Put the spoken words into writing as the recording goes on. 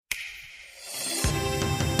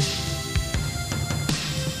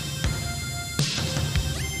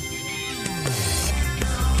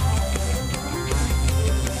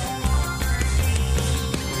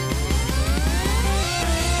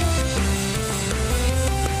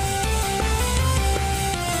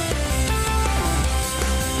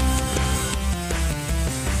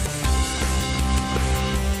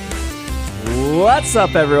What's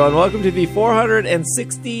up, everyone? Welcome to the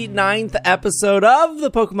 469th episode of the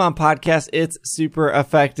Pokemon Podcast. It's super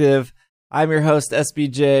effective. I'm your host,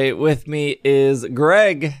 SBJ. With me is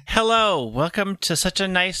Greg. Hello. Welcome to such a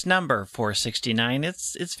nice number, 469.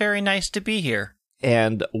 It's very nice to be here.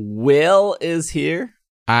 And Will is here.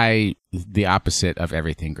 The opposite of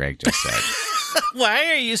everything Greg just said. Why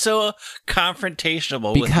are you so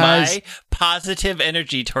confrontational with my positive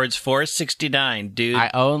energy towards 469, dude? I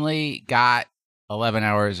only got 11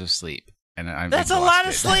 hours of sleep, and I'm That's exhausted. a lot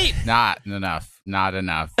of sleep. Not enough. Not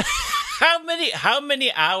enough. How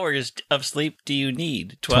many hours of sleep do you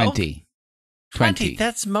need? 12? 20.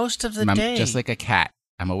 That's most of the I'm day. just like a cat.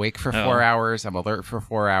 I'm awake for 4 hours. I'm alert for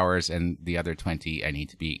 4 hours, and the other 20, I need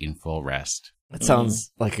to be in full rest. That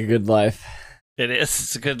sounds like a good life. It is.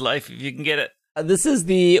 It's a good life if you can get it. This is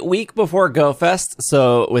the week before GoFest,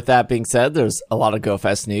 so with that being said, there's a lot of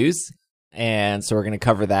GoFest news, and so we're going to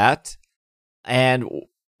cover that. And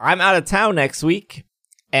I'm out of town next week,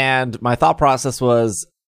 and my thought process was,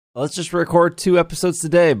 let's just record 2 episodes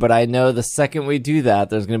today, but I know the second we do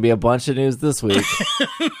that, there's going to be a bunch of news this week.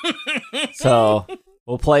 So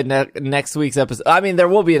we'll play next week's episode. I mean, there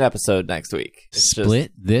will be an episode next week. It's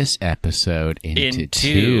Split this episode into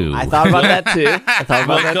two. I thought about that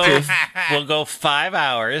too. We'll go 5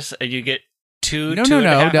 hours, and you get two.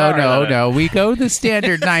 No. We go the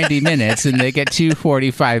standard 90 minutes, and they get 2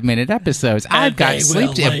 45-minute episodes. I've got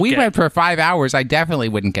sleep. If we went for 5 hours, I definitely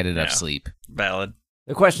wouldn't get enough sleep. Valid.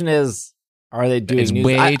 The question is, are they doing It's news?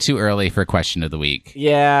 way too early for question of the week.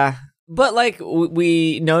 Yeah, but like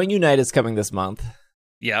we know Unite is coming this month.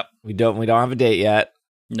 Yep. We don't have a date yet.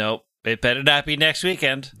 Nope. It better not be next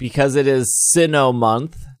weekend. Because it is Sinnoh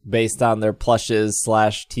month, based on their plushes /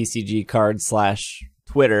 TCG cards /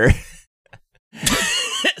 Twitter. /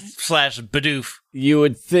 Bidoof. You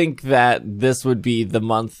would think that this would be the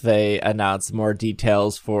month they announce more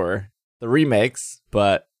details for the remakes,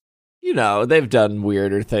 but, you know, they've done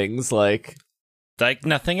weirder things like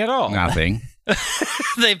nothing at all. Nothing.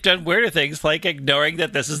 They've done weirder things like ignoring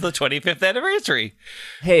that this is the 25th anniversary.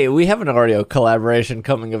 Hey, we have an Oreo collaboration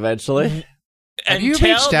coming eventually. Have you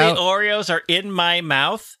Until reached the out? Oreos are in my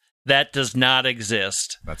mouth, that does not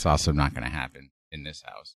exist. That's also not going to happen in this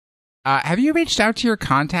house. Have you reached out to your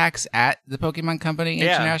contacts at the Pokemon Company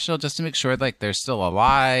International just to make sure like they're still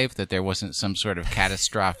alive, that there wasn't some sort of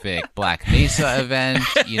catastrophic Black Mesa event?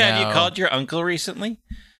 Have you called your uncle recently?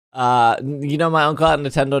 You know, my uncle at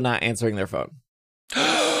Nintendo not answering their phone.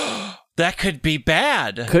 That could be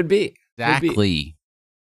bad. Could be. Exactly.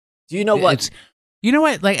 Do you know what? You know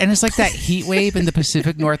what? Like, and it's like that heat wave in the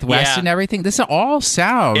Pacific Northwest and everything. This all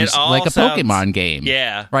sounds like a Pokemon game.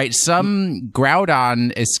 Yeah. Right? Some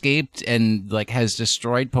Groudon escaped and like has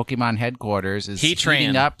destroyed Pokemon headquarters, is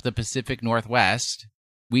heating up the Pacific Northwest.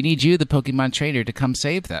 We need you, the Pokemon trainer, to come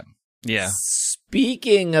save them. Yeah.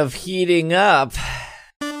 Speaking of heating up,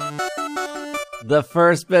 the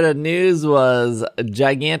first bit of news was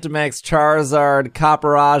Gigantamax, Charizard,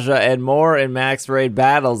 Copperajah, and more in Max Raid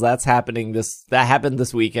battles. That happened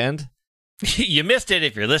this weekend. You missed it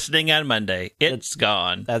if you're listening on Monday. It's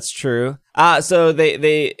gone. That's true. So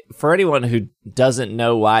they for anyone who doesn't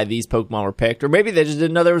know why these Pokemon were picked, or maybe they just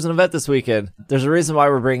didn't know there was an event this weekend, there's a reason why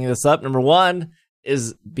we're bringing this up. Number one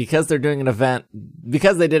is because they're doing an event,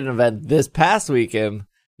 because they did an event this past weekend.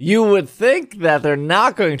 You would think that they're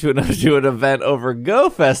not going to do an event over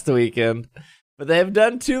GoFest weekend, but they've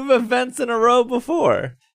done 2 events in a row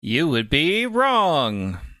before. You would be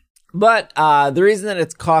wrong. But the reason that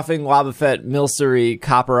it's Coughing, Wobbuffet, Milcery,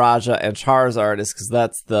 Copperajah, and Charizard is because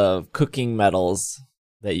that's the cooking medals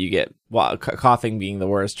that you get. Coughing being the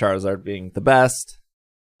worst, Charizard being the best.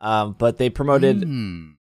 But they promoted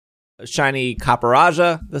Shiny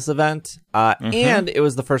Copperajah this event, and it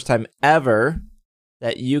was the first time ever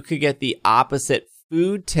that you could get the opposite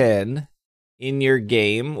food tin in your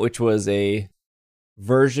game, which was a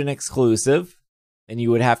version exclusive, and you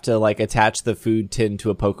would have to like attach the food tin to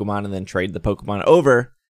a Pokemon and then trade the Pokemon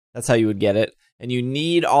over. That's how you would get it. And you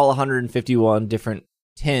need all 151 different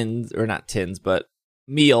tins, or not tins, but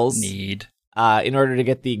meals. In order to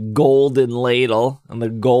get the golden ladle and the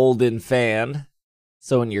golden fan.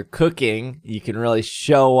 So when you're cooking, you can really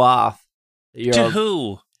show off. To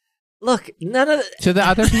who? Look, none of to the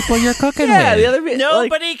other people you're cooking with. The other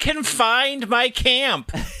nobody can find my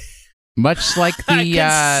camp. Much like the I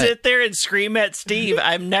can sit there and scream at Steve.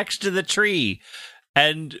 I'm next to the tree,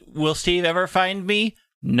 and will Steve ever find me?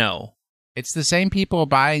 No. It's the same people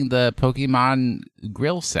buying the Pokemon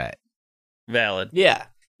grill set. Valid. Yeah.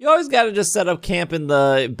 You always got to just set up camp in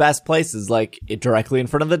the best places, like directly in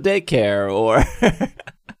front of the daycare, or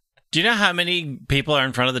Do you know how many people are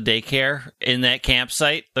in front of the daycare in that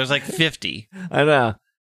campsite? There's like 50. I know.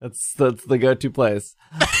 That's the go-to place.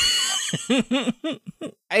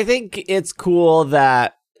 I think it's cool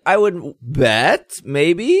that I would bet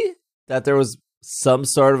maybe that there was some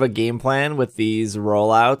sort of a game plan with these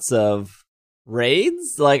rollouts of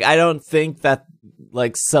raids. Like, I don't think that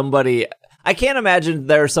like I can't imagine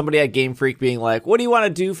there's somebody at Game Freak being like, what do you want to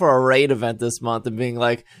do for a raid event this month? And being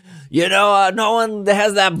like, no one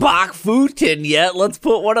has that Bach food tin yet. Let's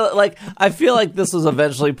put one of I feel like this was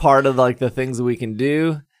eventually part of like the things we can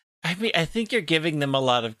do. I mean, I think you're giving them a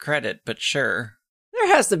lot of credit, but sure.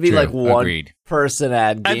 There has to be True. like one Agreed. person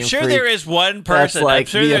at Game I'm sure Freak there is one person. like I'm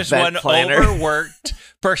sure the there's event one planner. overworked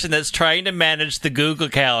person that's trying to manage the Google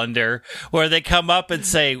Calendar where they come up and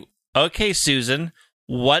say, okay, Susan,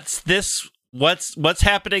 what's this? What's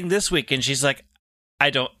happening this week? And she's like, I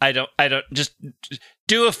don't just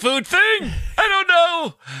do a food thing. I don't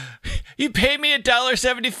know. You pay me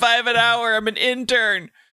 $1.75 an hour. I'm an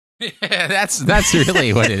intern. That's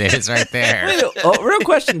really what it is right there. Wait, real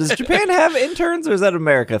question. Does Japan have interns or is that an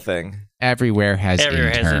America thing? Everywhere has Everywhere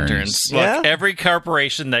interns. has interns. Yeah? Look, every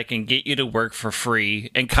corporation that can get you to work for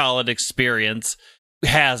free and call it experience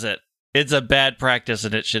has it. It's a bad practice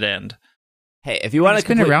and it should end. Hey, if you want It's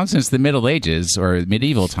to been around since the Middle Ages or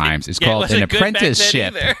medieval times. It's called an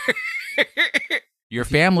apprenticeship. Your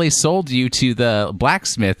family sold you to the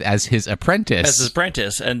blacksmith as his apprentice. As his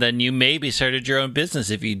apprentice, and then you maybe started your own business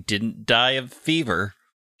if you didn't die of fever.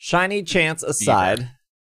 shiny chance aside,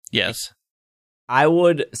 Yes. I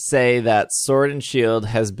would say that Sword and Shield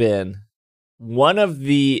has been one of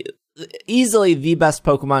easily the best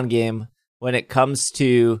Pokemon game when it comes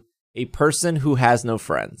to a person who has no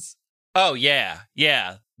friends. Oh, yeah.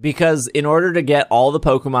 Yeah. Because in order to get all the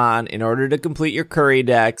Pokemon, in order to complete your Curry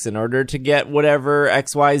Dex, in order to get whatever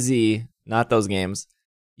XYZ, not those games,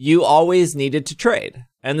 you always needed to trade.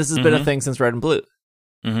 And this has been a thing since Red and Blue.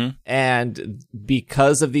 Mm-hmm. And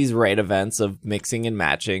because of these raid events of mixing and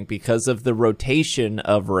matching, because of the rotation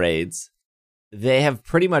of raids, they have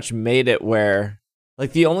pretty much made it where,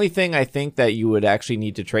 like, the only thing I think that you would actually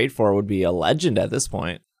need to trade for would be a legend at this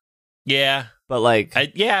point. Yeah. But, like,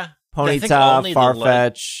 Yeah. Ponyta,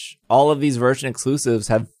 Farfetch, all of these version exclusives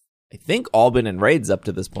have, I think, all been in raids up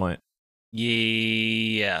to this point.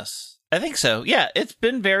 Yes. I think so. Yeah, it's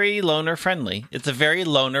been very loner friendly. It's a very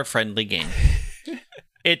loner friendly game.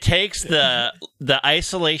 It takes the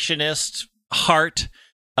isolationist heart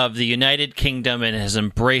of the United Kingdom and has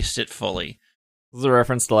embraced it fully. This is a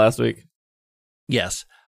reference to last week. Yes.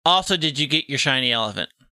 Also, did you get your shiny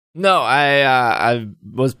elephant? No, I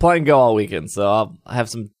was playing Go all weekend, so I'll have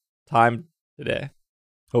some time today.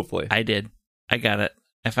 Hopefully. I did. I got it.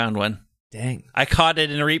 I found one. Dang. I caught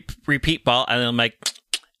it in a repeat ball, and I'm like,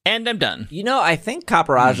 and I'm done. You know, I think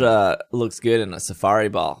Caparaja looks good in a Safari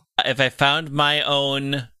Ball. If I found my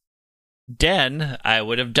own den, I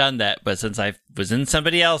would have done that. But since I was in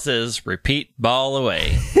somebody else's, repeat ball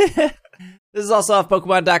away. This is also off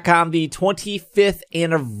Pokemon.com, the 25th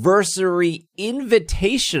anniversary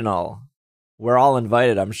invitational. We're all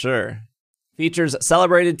invited, I'm sure. Features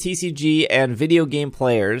celebrated TCG and video game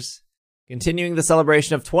players. Continuing the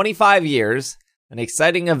celebration of 25 years, an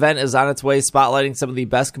exciting event is on its way, spotlighting some of the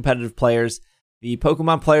best competitive players. The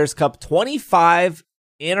Pokemon Players Cup 25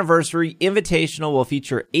 Anniversary Invitational will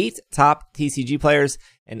feature 8 top TCG players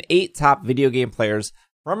and 8 top video game players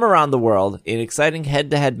from around the world in exciting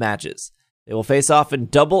head-to-head matches. They will face off in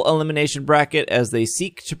double elimination bracket as they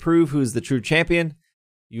seek to prove who's the true champion.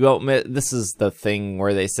 You won't miss. This is the thing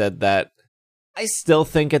where they said that. I still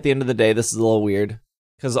think at the end of the day, this is a little weird.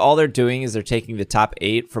 Because all they're doing is they're taking the top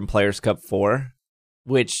 8 from Players Cup 4,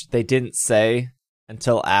 which they didn't say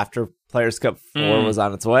until after Players Cup 4 was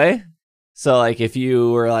on its way. So, like, if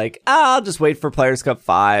you were like, I'll just wait for Players Cup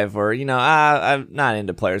 5, or, I'm not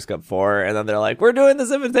into Players Cup 4, and then they're like, we're doing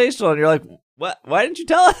this invitational, and you're like, what? Why didn't you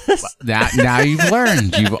tell us? Now you've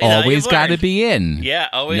learned. You've always got to be in. Yeah,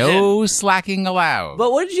 always No slacking allowed.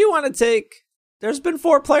 But wouldn't you want to take... There's been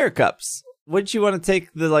 4 Player Cups. Wouldn't you want to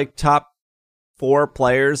take the, like, top 4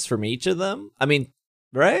 players from each of them? I mean,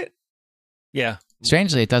 right? Yeah.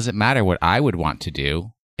 Strangely, it doesn't matter what I would want to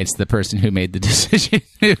do. It's the person who made the decision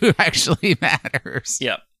who actually matters.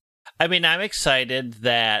 Yep. I mean, I'm excited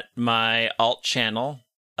that my alt channel,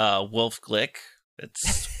 Wolf Glick,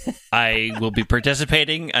 I will be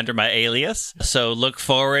participating under my alias. So look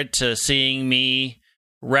forward to seeing me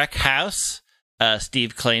wreck house.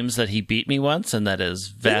 Steve claims that he beat me once, and that is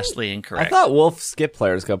vastly incorrect. I thought Wolf skipped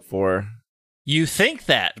Players Cup 4. You think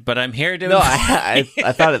that, but I'm here to... No, I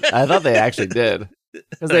thought they actually did.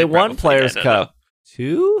 Because they won Players Cup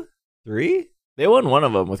 2? 3? They won one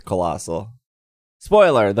of them with Colossal.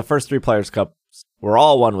 Spoiler, the first 3 Players' Cups were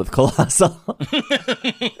all won with Colossal.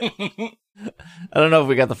 I don't know if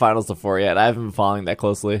we got the finals to 4 yet. I haven't been following that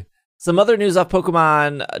closely. Some other news off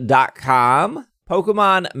Pokemon.com.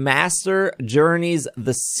 Pokemon Master Journeys,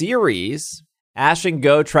 the series. Ash and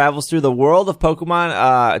Go travels through the world of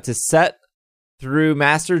Pokemon to set through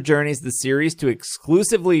Master Journeys, the series, to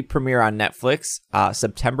exclusively premiere on Netflix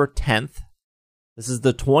September 10th. This is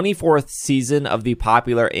the 24th season of the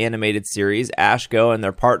popular animated series. Ash, Go, and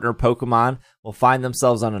their partner Pokemon will find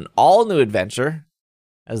themselves on an all-new adventure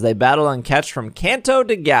as they battle and catch from Kanto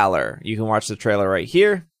to Galar. You can watch the trailer right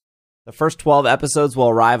here. The first 12 episodes will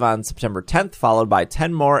arrive on September 10th, followed by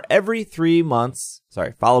 10 more every 3 months.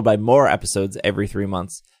 Followed by more episodes every 3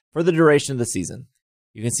 months for the duration of the season.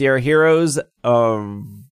 You can see our heroes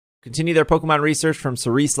continue their Pokemon research from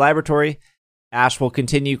Cerise Laboratory. Ash will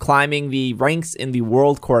continue climbing the ranks in the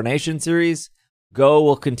World Coronation series. Go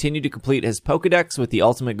will continue to complete his Pokedex with the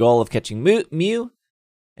ultimate goal of catching Mew.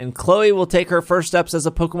 And Chloe will take her first steps as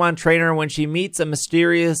a Pokemon trainer when she meets a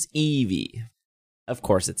mysterious Eevee. Of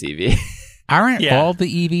course it's Eevee. Aren't all the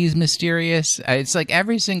Eevees mysterious? It's like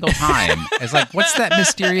every single time. It's like, what's that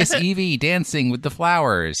mysterious Eevee dancing with the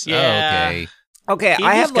flowers? Yeah. Oh, okay. Okay, Eevee's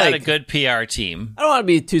I have got a good PR team. I don't want to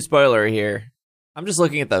be too spoilery here. I'm just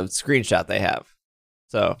looking at the screenshot they have.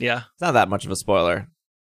 So, Yeah. it's not that much of a spoiler.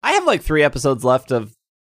 I have like 3 episodes left of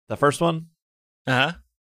the first one. Uh-huh.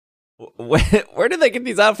 Where did they get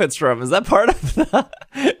these outfits from? Is that part of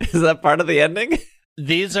the ending?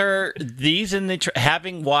 These in the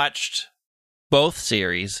having watched both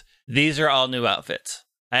series, these are all new outfits.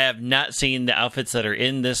 I have not seen the outfits that are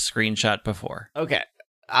in this screenshot before. Okay.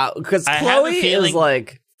 Because I have a Chloe feeling- is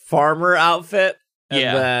like farmer outfit, and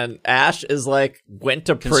Yeah. then Ash is like went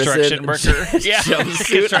to Construction prison. worker. Yeah,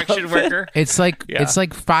 jumpsuit construction outfit. worker. It's like Yeah. it's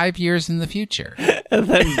like 5 years in the future. And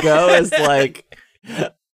then Go is like,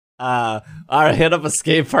 I hit up a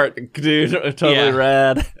skate park, dude. Totally Yeah.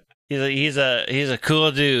 rad. He's a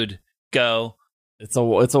cool dude. Go. It's a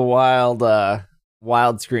wild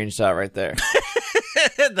screenshot right there.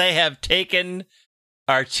 They have taken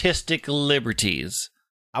artistic liberties.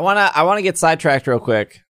 I wanna get sidetracked real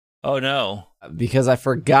quick Oh no. because I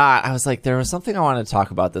forgot. I was like, there was something I wanted to talk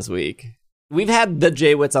about this week. We've had the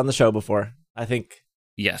J-Wits on the show before. I think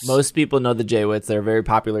Yes. most people know the J-Wits. They're a very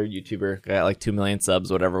popular YouTuber. Got like 2 million subs,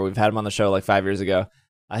 whatever. We've had him on the show like 5 years ago.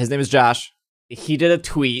 His name is Josh. He did a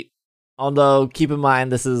tweet. Although, keep in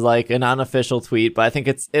mind, this is like an unofficial tweet, but I think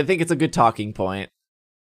it's a good talking point.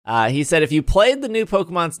 He said, if you played the new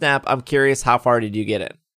Pokemon Snap, I'm curious, how far did you get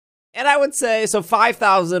in? And I would say, so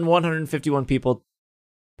 5,151 people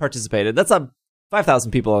participated. That's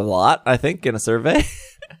 5,000 people is a lot, I think, in a survey.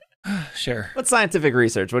 Sure. What's scientific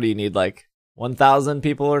research? What do you need, like 1,000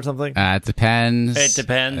 people or something? It depends. It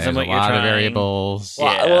depends There's on what a you're lot of trying. variables.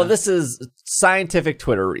 Yeah. Well, this is scientific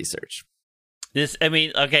Twitter research. This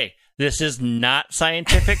is not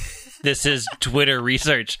scientific. This is Twitter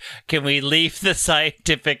research. Can we leave the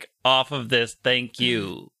scientific off of this? Thank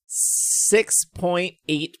you.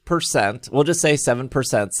 6.8%, we'll just say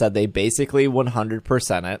 7%, said they basically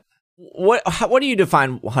 100% it. What do you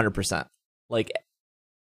define 100%? Like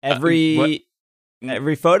every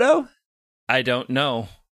photo? I don't know.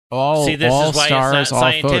 All, See, this all is why it's stars, not all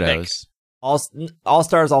scientific. photos. All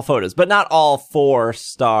stars, all photos, but not all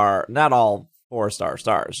 4-star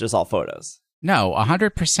stars, just all photos. No,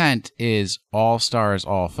 100% is all stars,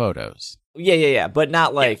 all photos. Yeah, but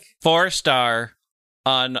not like 4-star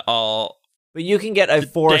on all. but you can get a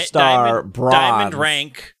 4-star bronze.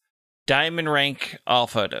 Diamond rank all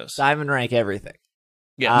photos. Diamond rank everything.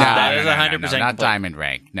 Yeah, No, that is no, 100% not complete. diamond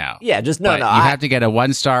rank. No. Yeah, just But no. you have to get a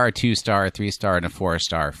 1-star, a 2-star, a 3-star, and a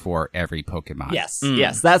 4-star for every Pokemon. Yes, Mm.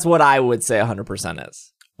 yes, that's what I would say 100%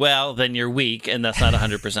 is. Well, then you're weak, and that's not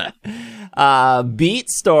 100%. Beat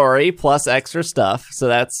story plus extra stuff, so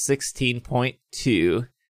that's 16.2.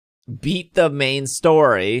 Beat the main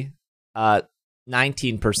story,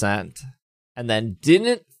 19%, and then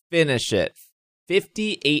didn't finish it,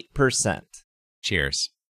 58%. Cheers.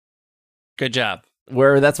 Good job.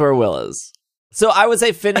 That's where Will is. So I would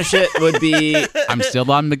say finish it would be. I'm still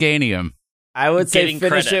on Meganium. I would say Getting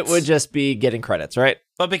finish credits. it would just be getting credits, right?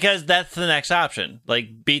 Well, because that's the next option.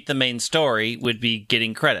 Like, beat the main story would be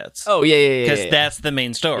getting credits. Oh yeah. Because that's the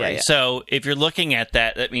main story. Yeah. So if you're looking at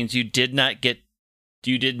that, that means you did not get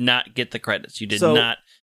the credits. You did So- not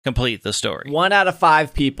complete the story. 1 out of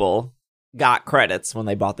 5 people got credits when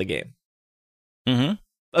they bought the game, Mm-hmm.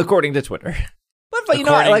 according to Twitter. But you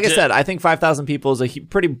know, According like I to- said, I think 5,000 people is a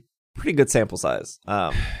pretty good sample size.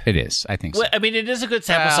 It is. I think so. Well, I mean, it is a good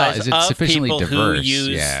sample Well, size is it of sufficiently people diverse? who use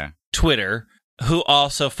Yeah. Twitter. who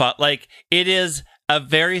also like it is a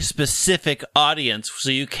very specific audience, so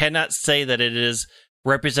you cannot say that it is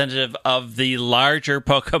representative of the larger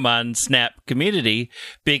Pokemon Snap community,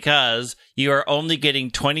 because you are only getting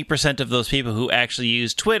 20% of those people who actually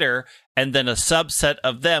use Twitter, and then a subset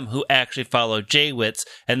of them who actually follow Jaywitz,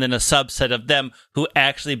 and then a subset of them who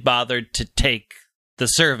actually bothered to take the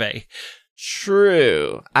survey.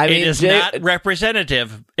 True. I mean, it is not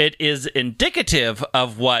representative. It is indicative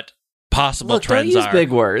of what possible trends don't use big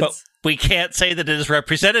words. But we can't say that it is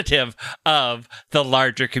representative of the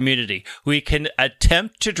larger community. We can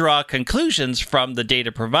attempt to draw conclusions from the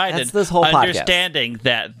data provided, that's this whole understanding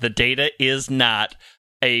that the data is not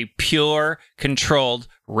a pure, controlled,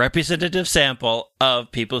 representative sample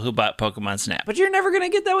of people who bought Pokemon Snap. But you're never going to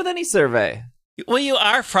get that with any survey. Well, you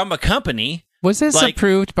are from a company. Was this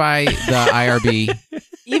approved by the IRB?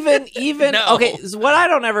 Even No. Okay, so what I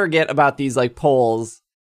don't ever get about these like polls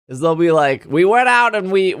is they'll be like, we went out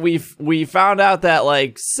and we found out that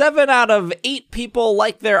like 7 out of 8 people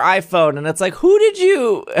like their iPhone, and it's like, who did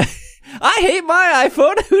you? I hate my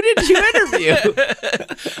iPhone. Who did you interview?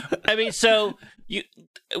 I mean, so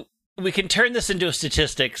we can turn this into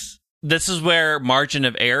statistics. This is where margin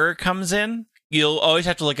of error comes in. You'll always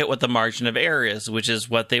have to look at what the margin of error is, which is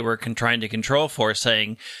what they were trying to control for,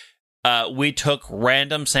 saying we took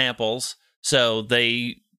random samples. So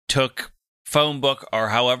they took phone book or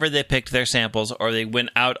however they picked their samples, or they went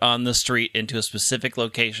out on the street into a specific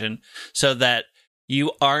location, so that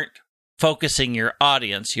you aren't focusing your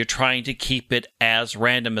audience. You're trying to keep it as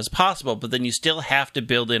random as possible, but then you still have to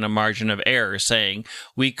build in a margin of error saying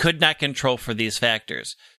we could not control for these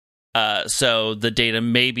factors. So the data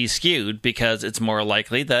may be skewed because it's more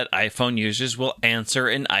likely that iPhone users will answer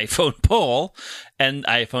an iPhone poll, and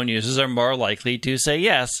iPhone users are more likely to say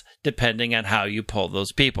yes, depending on how you poll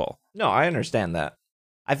those people. No, I understand that.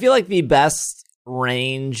 I feel like the best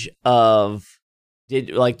range of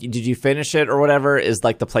did you finish it or whatever is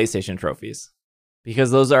like the PlayStation trophies,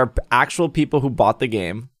 because those are actual people who bought the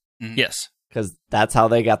game. Yes. Because that's how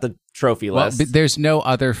they got the trophy list. But there's no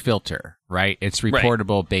other filter, right? It's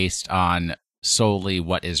reportable based on solely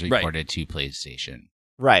what is reported to PlayStation.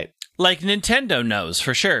 Right. Like Nintendo knows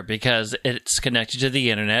for sure, because it's connected to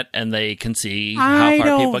the internet and they can see how far people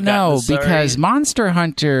got. I don't know, because Monster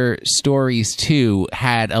Hunter Stories 2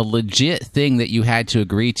 had a legit thing that you had to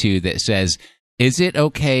agree to that says, is it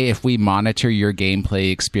okay if we monitor your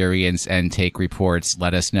gameplay experience and take reports?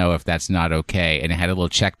 Let us know if that's not okay. And it had a little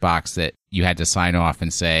checkbox that you had to sign off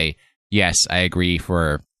and say, yes, I agree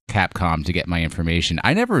for Capcom to get my information.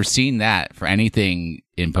 I never seen that for anything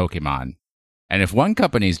in Pokemon. And if one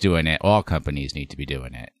company's doing it, all companies need to be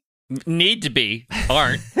doing it. Need to be.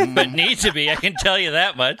 Aren't. But need to be. I can tell you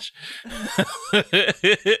that much.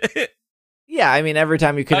 Yeah, I mean, every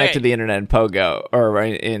time you connect to the internet in Pogo or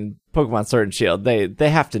in Pokemon Sword and Shield, they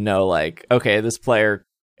have to know, like, okay, this player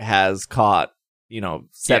has caught,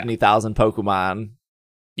 70,000 Pokemon.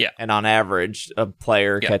 Yeah. And on average, a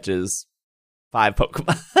player catches 5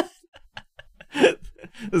 Pokemon.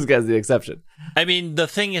 This guy's the exception. I mean, the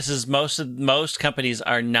thing is most companies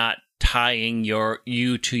are not tying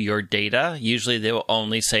you to your data. Usually they will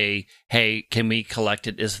only say, hey, can we collect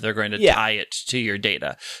it, as they're going to tie it to your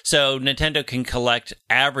data. So Nintendo can collect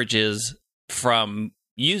averages from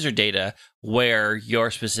user data where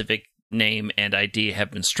your specific name and ID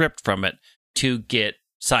have been stripped from it to get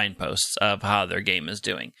signposts of how their game is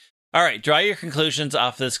doing. All right, draw your conclusions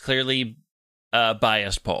off this clearly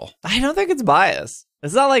biased poll. I don't think it's biased.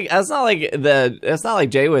 It's not like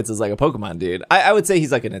Jaywitz is like a Pokemon dude. I would say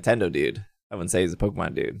he's like a Nintendo dude. I wouldn't say he's a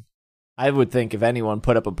Pokemon dude. I would think if anyone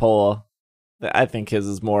put up a poll, I think his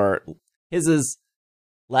is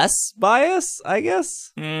less bias, I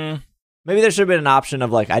guess. Maybe there should have been an option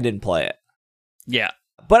of like, I didn't play it. Yeah.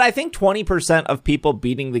 But I think 20% of people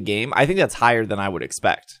beating the game, I think that's higher than I would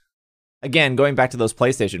expect. Again, going back to those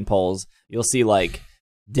PlayStation polls, you'll see like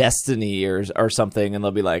Destiny or something, and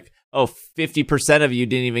they'll be like, oh, 50% of you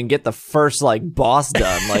didn't even get the first like boss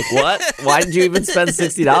done. Like, what? Why did you even spend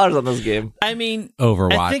 $60 on this game? I mean,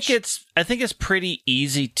 Overwatch. I think it's pretty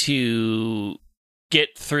easy to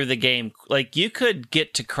get through the game. Like, you could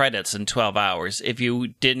get to credits in 12 hours if you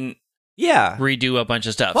didn't redo a bunch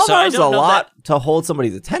of stuff. 12 hours is a lot to hold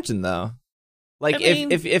somebody's attention, though. Like, I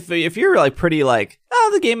mean, if you're like pretty like,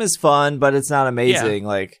 oh, the game is fun, but it's not amazing.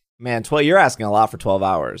 Like, man, you're asking a lot for 12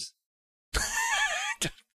 hours.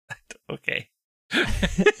 Okay.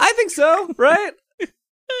 I think so, right?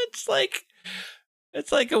 It's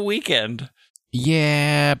like a weekend.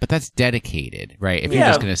 Yeah, but that's dedicated, right? If you're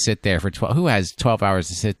just going to sit there for 12, who has 12 hours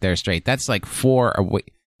to sit there straight? That's like 4 a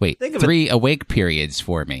week. Wait, Think of 3 awake periods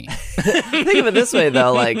for me. Think of it this way,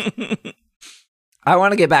 though. Like, I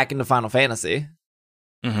want to get back into Final Fantasy.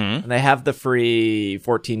 Mm-hmm. And they have the free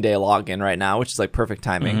 14-day login right now, which is like perfect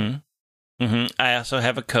timing. Mm-hmm. Mm-hmm. I also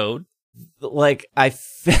have a code. Like,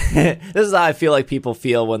 this is how I feel like people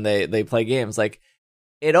feel when they play games. Like,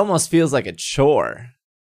 it almost feels like a chore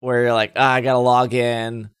where you're like, I got to log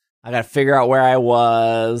in. I got to figure out where I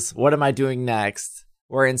was. What am I doing next?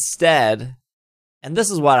 Where instead, and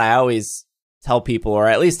this is what I always tell people, or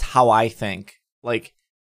at least how I think, like,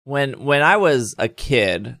 when I was a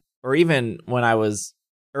kid, or even when I was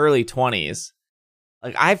early 20s,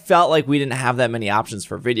 like, I felt like we didn't have that many options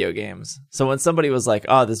for video games. So when somebody was like,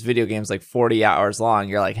 oh, this video game's like 40 hours long,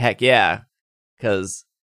 you're like, heck yeah. Because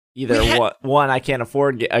either one, I can't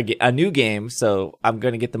afford a new game, so I'm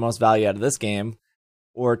going to get the most value out of this game.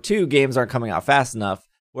 Or 2, games aren't coming out fast enough.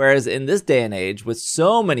 Whereas in this day and age, with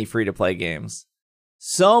so many free-to-play games,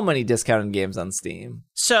 so many discounted games on Steam.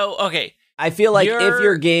 So, okay. I feel like if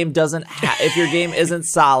your game if your game isn't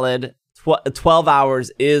solid, 12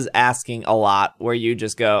 hours is asking a lot, where you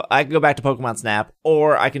just go, I can go back to Pokemon Snap,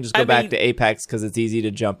 or I can just go back to Apex because it's easy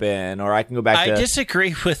to jump in, or I can go back to... I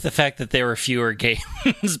disagree with the fact that there were fewer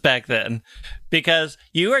games back then, because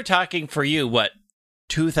you are talking for you, what,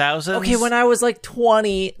 2000s? Okay, when I was like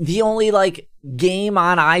 20, the only like game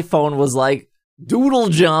on iPhone was like Doodle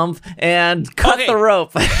Jump and Cut the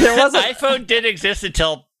Rope. There wasn't... iPhone didn't exist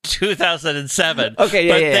until 2007. Okay,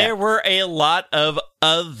 yeah, but yeah. There were a lot of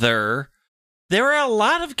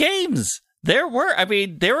games. There were.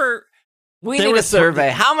 We need a survey.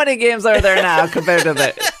 How many games are there now compared to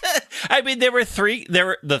that? I mean,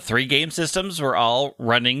 the 3 game systems were all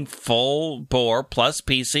running full bore plus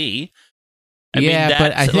PC. I mean,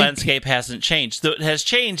 that landscape hasn't changed. What has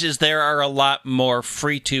changed is there are a lot more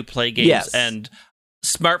free-to-play games, yes. And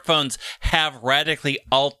smartphones have radically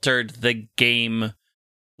altered the game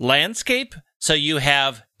landscape. So you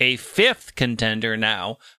have a 5th contender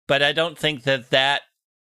now, but I don't think that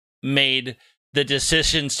made the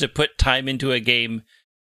decisions to put time into a game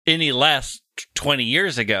any less 20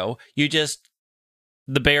 years ago. The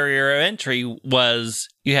barrier of entry was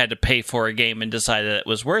you had to pay for a game and decide that it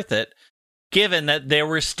was worth it, given that there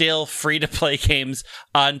were still free-to-play games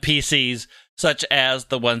on PCs, such as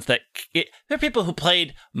the ones that... There are people who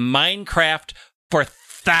played Minecraft for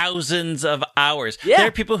thousands of hours. Yeah. There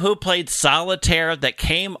are people who played Solitaire that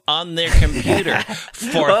came on their computer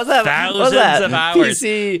for thousands of hours.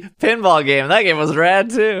 PC pinball game. That game was rad,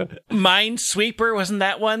 too. Minesweeper, wasn't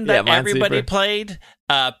that one that everybody played?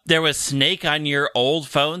 There was Snake on your old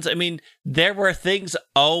phones. I mean, there were things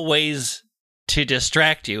always to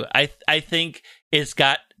distract you. I think it's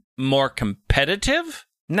got more competitive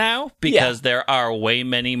now because there are way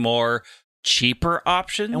many more cheaper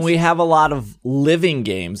options. And we have a lot of living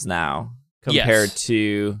games now compared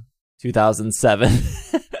to 2007.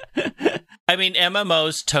 I mean,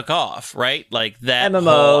 MMOs took off, right? Like that MMOs,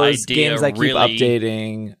 whole idea games that keep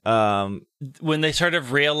updating. When they sort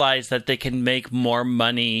of realized that they can make more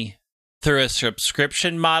money through a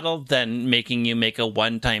subscription model than making you make a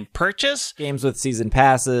one-time purchase. Games with season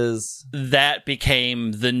passes. That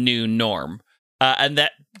became the new norm. And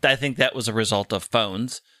that I think that was a result of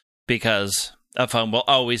phones, because a phone will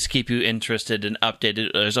always keep you interested and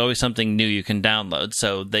updated. There's always something new you can download,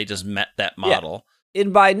 so they just met that model. Yeah.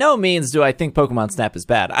 And by no means do I think Pokemon Snap is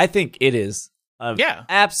bad. I think it is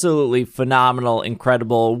absolutely phenomenal,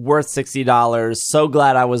 incredible, worth $60. So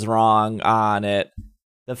glad I was wrong on it.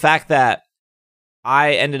 The fact that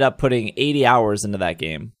I ended up putting 80 hours into that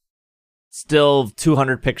game, still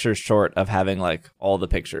 200 pictures short of having like all the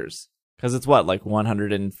pictures. Because it's what, like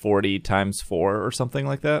 140 times 4 or something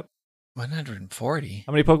like that? 140?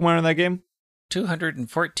 How many Pokemon are in that game?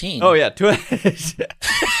 214. Oh, yeah.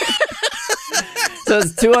 So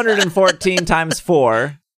it's 214 times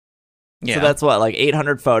 4. Yeah. So that's what, like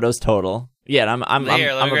 800 photos total. Yeah, I'm about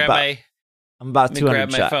 200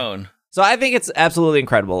 grab my phone. So I think it's absolutely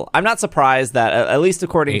incredible. I'm not surprised that, at least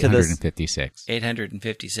according to this...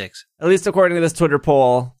 856. At least according to this Twitter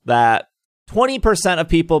poll, that 20% of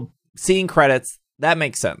people seeing credits, that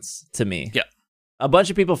makes sense to me. Yeah. A bunch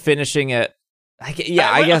of people finishing it. I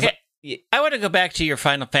guess... Okay. I want to go back to your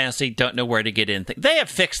Final Fantasy don't know where to get in thing. They have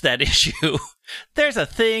fixed that issue. There's a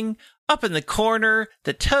thing up in the corner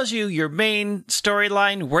that tells you your main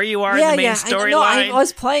storyline, where you are in the main storyline. I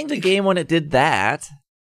was playing the game when it did that.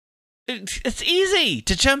 It's easy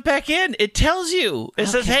to jump back in. It tells you. It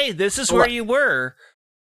says, hey, this is where you were.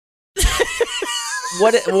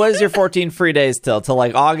 What is your 14 free days till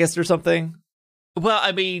like August or something? Well,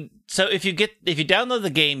 I mean, so if you download the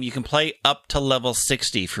game, you can play up to level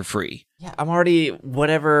 60 for free. Yeah, I'm already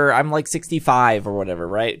I'm like 65 or whatever,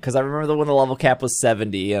 right? Because I remember when the level cap was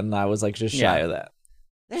 70, and I was like just shy of that.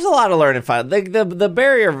 There's a lot of learning. The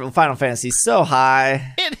barrier of Final Fantasy is so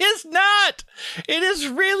high. It is not. It is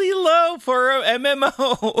really low for a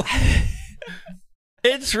MMO.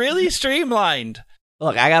 It's really streamlined.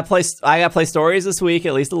 Look, I gotta play stories this week,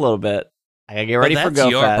 at least a little bit. I gotta get ready for GoFest.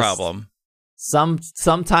 That's your problem.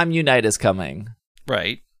 Sometime Unite is coming.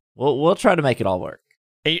 Right. We'll try to make it all work.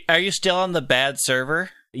 Are you still on the bad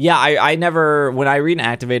server? Yeah, I never, when Irene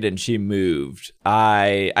activated and she moved,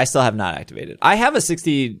 I still have not activated. I have a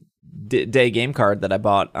 60-day game card that I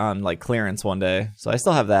bought on like clearance one day, so I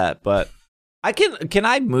still have that, but can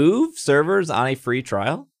I move servers on a free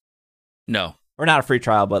trial? No. Or not a free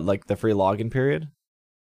trial, but like the free login period?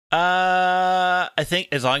 I think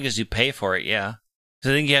as long as you pay for it, yeah.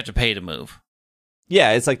 So I think you have to pay to move.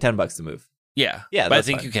 Yeah, it's like $10 to move. Yeah. Yeah, but I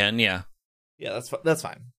think you can, yeah. Yeah, that's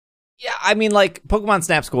fine. Yeah, I mean, like, Pokemon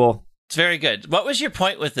Snap's cool. It's very good. What was your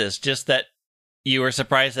point with this? Just that you were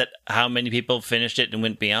surprised at how many people finished it and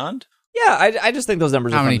went beyond? Yeah, I just think those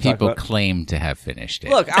numbers are how fun many to talk people about. claim to have finished it?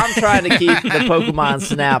 Look, I'm trying to keep the Pokemon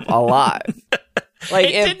Snap alive. Like,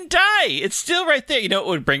 it didn't die. It's still right there. You know what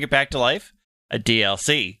would bring it back to life? A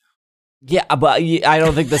DLC. Yeah, but I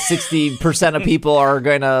don't think the 60% of people are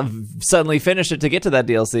going to suddenly finish it to get to that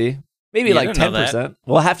DLC. Maybe like 10%.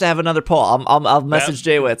 We'll have to have another poll. I'll message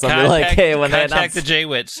Jaywitz. I'll be like, hey, when they announce the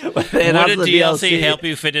Jaywitz. Would a DLC help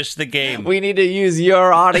you finish the game? We need to use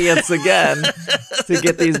your audience again to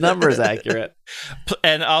get these numbers accurate.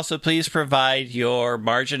 And also, please provide your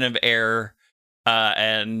margin of error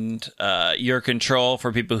and your control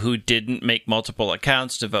for people who didn't make multiple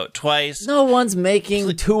accounts to vote twice. No one's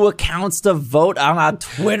making 2 accounts to vote on a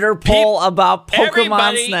Twitter poll about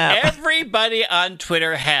Pokemon Snap. Everybody on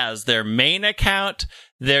Twitter has their main account,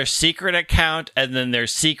 their secret account, and then their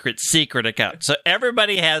secret account. So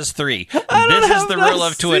everybody has 3. This is the rule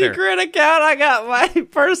of Twitter. Secret account. I got my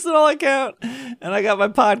personal account, and I got my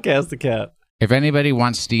podcast account. If anybody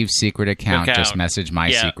wants Steve's secret account, just message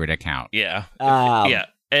my secret account. Yeah. Yeah.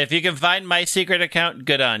 If you can find my secret account,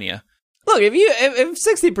 good on you. Look, if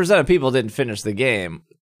 60% of people didn't finish the game,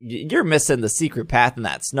 you're missing the secret path in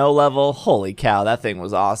that snow level. Holy cow, that thing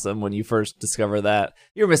was awesome when you first discovered that.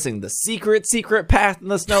 You're missing the secret path in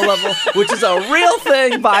the snow level, which is a real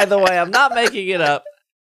thing, by the way. I'm not making it up.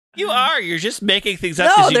 You are. You're just making things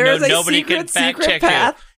up because you know nobody can fact check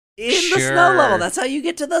you. In the snow level. That's how you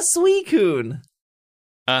get to the Suicune.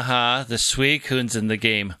 Uh-huh. The Suicune's in the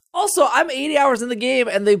game. Also, I'm 80 hours in the game,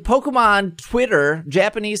 and the Pokemon Twitter,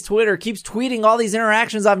 Japanese Twitter, keeps tweeting all these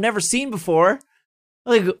interactions I've never seen before.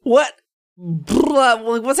 Like, what?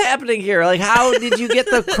 What's happening here? Like, how did you get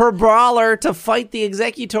the Crabrawler to fight the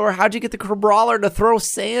Executor? How'd you get the Crabrawler to throw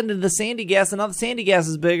sand into the Sandygast, and now the Sandygast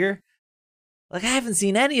is bigger? Like, I haven't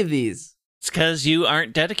seen any of these. It's because you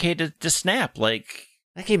aren't dedicated to Snap, like...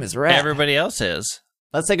 That game is rad. Everybody else is.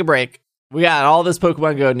 Let's take a break. We got all this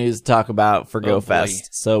Pokemon Go news to talk about for GoFest,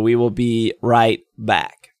 so we will be right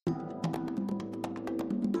back.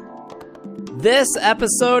 This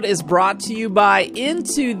episode is brought to you by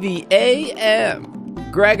Into the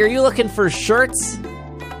AM. Greg, are you looking for shirts?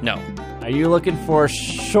 No. Are you looking for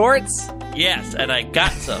shorts? Yes, and I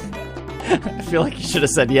got some. I feel like you should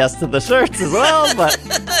have said yes to the shirts as well, but...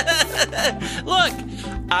 Look,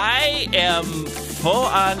 I am full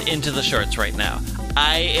on into the shorts right now.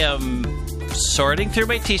 I am sorting through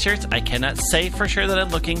my t-shirts. I cannot say for sure that I'm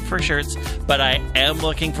looking for shirts, but I am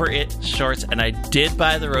looking for shorts, and I did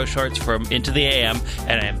buy the row shorts from Into the AM,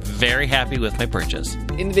 and I'm very happy with my purchase.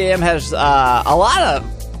 Into the AM has a lot of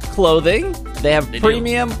clothing. They have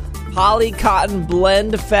premium poly cotton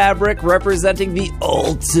blend fabric representing the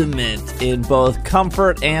ultimate in both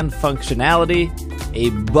comfort and functionality.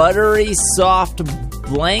 A buttery soft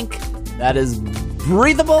blank that is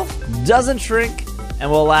breathable, doesn't shrink, and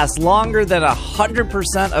will last longer than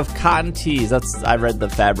 100% of cotton tees. I read the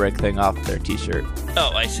fabric thing off their t-shirt.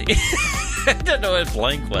 Oh, I see. I don't know what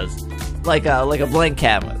blank was. Like a blank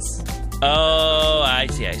canvas. Oh, I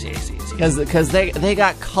see. Because they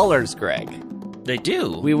got colors, Greg. They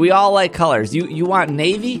do. We all like colors. You want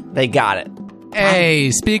navy? They got it.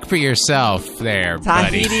 Hey, speak for yourself there,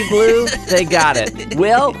 buddy. Tahiti blue, they got it.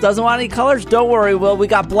 Will doesn't want any colors? Don't worry, Will. We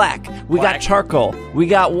got black. We got charcoal. We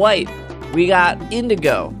got white. We got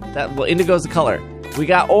indigo. Indigo's the color. We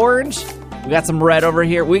got orange. We got some red over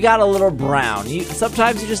here. We got a little brown.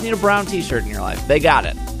 Sometimes you just need a brown t-shirt in your life. They got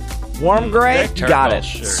it. Warm gray, got it.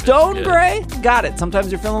 Stone gray, got it. Sometimes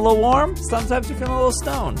you're feeling a little warm. Sometimes you're feeling a little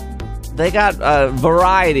stone. They got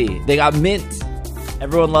variety. They got mint.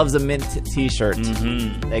 Everyone loves a mint t-shirt.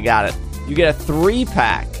 Mm-hmm. They got it. You get a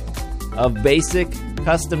 3-pack of basic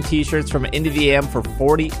custom t-shirts from Into the AM for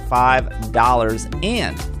 $45.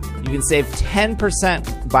 And you can save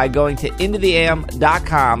 10% by going to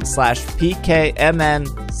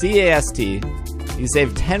intotheam.com/PKMNCAST. You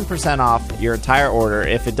save 10% off your entire order.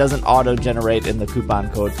 If it doesn't auto-generate in the coupon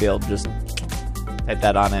code field, just type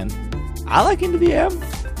that on in. I like Into the AM.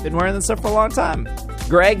 Been wearing this stuff for a long time.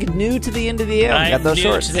 Greg, new to the Into the AM. I'm got those new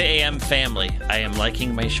shorts. to the AM family. I am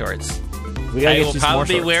liking my shorts. We gotta I get will you some more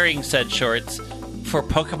probably be shorts. wearing said shorts for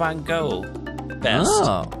Pokemon Go Best.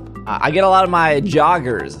 Oh. I get a lot of my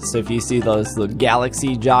joggers. So if you see those, the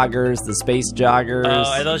Galaxy joggers, the space joggers. Oh,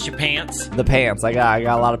 are those your pants? The pants. I got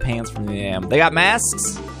a lot of pants from the AM. They got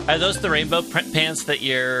masks. Are those the rainbow pants that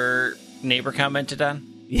your neighbor commented on?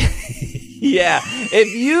 Yeah.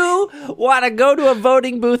 If you want to go to a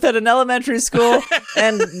voting booth at an elementary school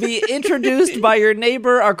and be introduced by your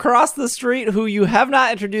neighbor across the street who you have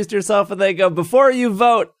not introduced yourself, and they go, before you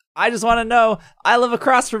vote, I just want to know, I live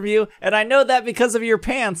across from you, and I know that because of your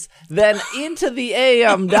pants, then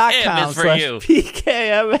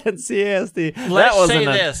intotheam.com/PKMNCAST. Let's say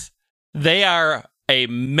this. They are a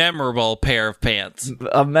memorable pair of pants.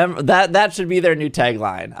 That should be their new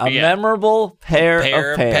tagline. A memorable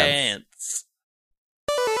pair of pants.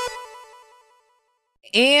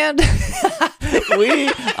 And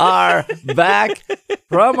we are back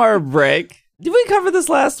from our break. Did we cover this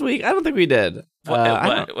last week? I don't think we did.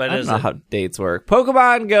 I don't know how dates work.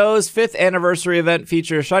 Pokemon Go's 5th anniversary event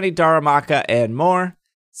features Shiny Darumaka and more.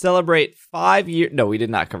 Celebrate 5 years. No, we did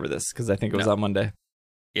not cover this because I think it was on Monday.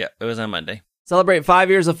 Yeah, it was on Monday. Celebrate 5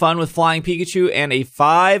 years of fun with Flying Pikachu and a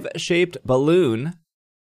 5-shaped balloon.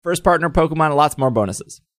 First partner Pokemon, lots more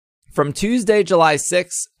bonuses. From Tuesday, July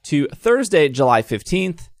 6th to Thursday, July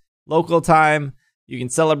 15th, local time, you can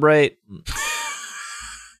celebrate.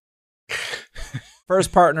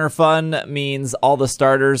 First partner fun means all the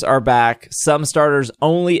starters are back. Some starters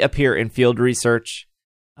only appear in field research.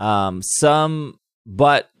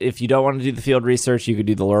 But if you don't want to do the field research, you could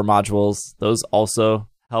do the lure modules. Those also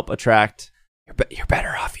help attract. You're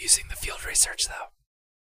better off using the field research, though.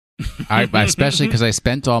 Especially because I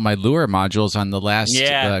spent all my lure modules on the last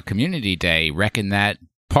community day wrecking that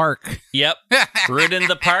park. Yep. Ruining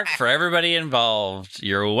the park for everybody involved.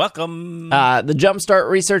 You're welcome. The Jumpstart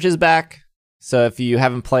research is back. So if you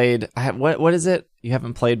haven't played, what is it? You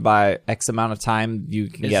haven't played by X amount of time, you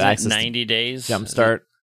can get access 90 days? Jumpstart.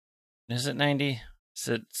 Is it 90? Is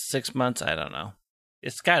it 6 months? I don't know.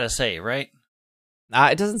 It's got to say, right?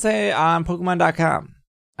 It doesn't say on Pokemon.com.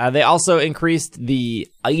 They also increased the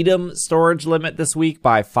item storage limit this week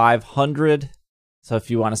by 500. So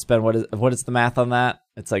if you want to spend, what is the math on that?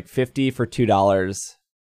 It's like 50 for $2,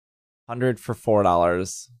 100 for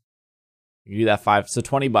 $4. You do that so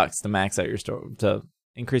 $20 to max out your store, to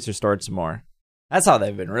increase your storage some more. That's how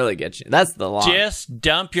they've been really getting you. That's the long. Just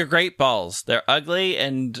dump your great balls. They're ugly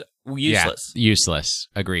and useless. Yeah, useless.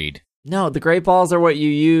 Agreed. No, the great balls are what you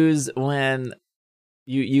use when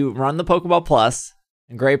you run the Pokeball Plus.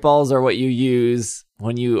 And great balls are what you use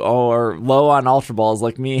when you are low on Ultra Balls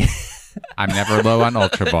like me. I'm never low on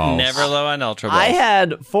Ultra Balls. Never low on Ultra Balls. I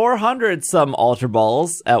had 400 some Ultra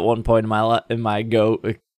Balls at one point in my Go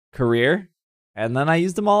career, and then I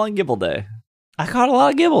used them all on Gibble Day. I caught a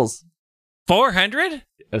lot of Gibbles. 400?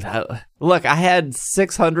 Look, I had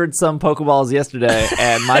 600 some Pokeballs yesterday,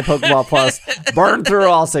 and my Pokeball Plus burned through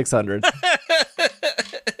all 600.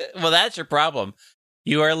 Well, that's your problem.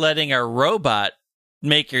 You are letting a robot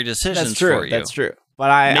make your decisions for you. That's true. But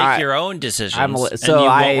I make your own decisions, and you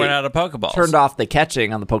I won't run out of Pokeballs. Turned off the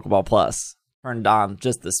catching on the Pokeball Plus, turned on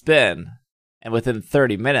just the spin, and within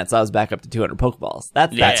 30 minutes, I was back up to 200 Pokeballs.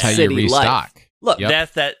 That's how city you restock. Life. Look,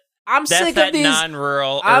 that's that. I'm that's sick that of these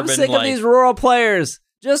non-rural. I'm urban sick life. of these rural players.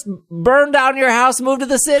 Just burn down your house, move to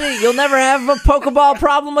the city. You'll never have a Pokeball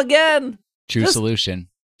problem again. True solution.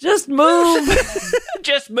 Just move.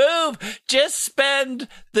 Just move. Just spend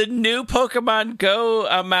the new Pokemon Go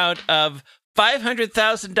amount of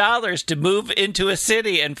 $500,000 to move into a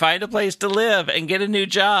city and find a place to live and get a new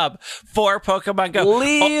job for Pokemon Go.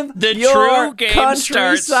 Leave the your true game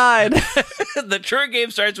countryside. The true game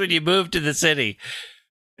starts when you move to the city.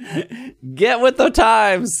 Get with the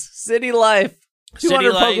times. City life.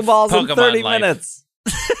 200 Pokeballs in 30 minutes.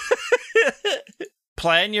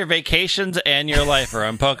 Plan your vacations and your life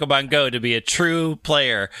around Pokemon Go to be a true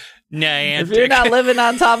player. Niantic. If you're not living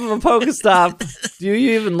on top of a Pokestop, do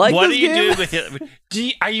you even like what this are you game? doing with it?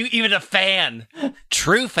 Are you even a fan?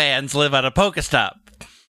 True fans live on a Pokestop.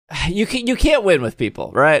 You can't win with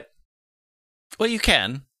people, right? Well, you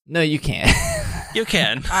can. No, you can't. You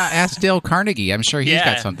can. Ask Dale Carnegie. I'm sure he's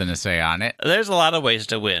got something to say on it. There's a lot of ways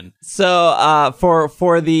to win. So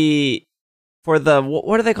for the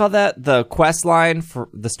what do they call that? The quest line, for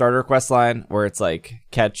the starter quest line, where it's like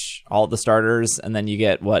catch all the starters and then you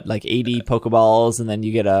get like 80 Pokeballs and then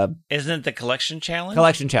you get a Isn't it the collection challenge?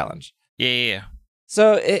 collection challenge. Yeah.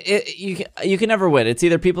 So you can never win. It's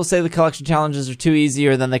either people say the collection challenges are too easy,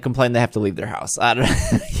 or then they complain they have to leave their house. I don't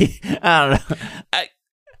know.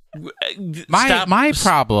 My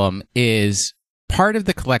problem is part of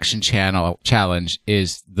the collection challenge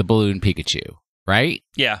is the balloon Pikachu, right?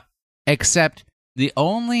 Yeah. Except the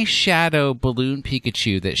only shadow balloon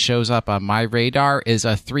Pikachu that shows up on my radar is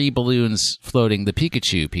a 3 balloons floating the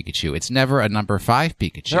Pikachu. It's never a number 5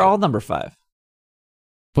 Pikachu. They're all number 5.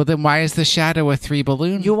 Well, then why is the shadow a 3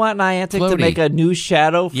 balloon? You want Niantic to make a new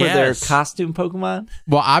shadow for their costume Pokemon?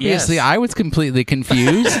 Well, obviously, I was completely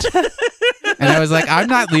confused. And I was like, I'm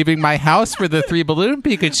not leaving my house for the 3 balloon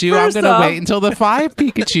Pikachu. I'm going to wait until the 5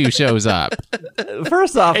 Pikachu shows up.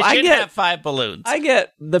 First off, I have 5 balloons. I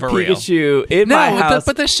get the Pikachu in my house.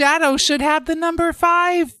 But the shadow should have the number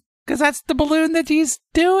 5. Because that's the balloon that he's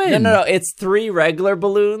doing. No. It's 3 regular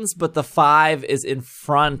balloons, but the 5 is in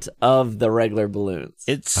front of the regular balloons.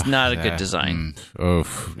 It's not a good design.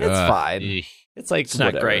 It's fine. It's like, it's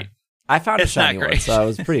not great. I found a shiny one, so I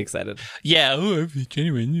was pretty excited. Yeah.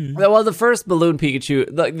 Well, the first balloon Pikachu,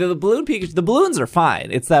 the balloon Pikachu, the balloons are fine.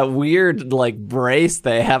 It's that weird like brace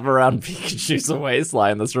they have around Pikachu's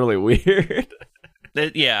waistline that's really weird.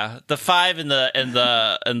 The 5 in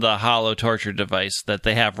the hollow torture device that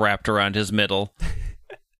they have wrapped around his middle.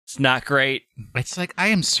 It's not great. It's like I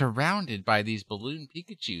am surrounded by these balloon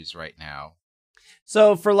Pikachus right now.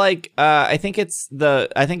 So for like, I think it's the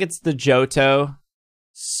Johto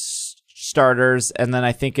starters, and then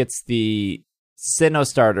I think it's the Sinnoh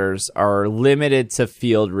starters are limited to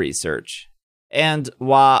field research,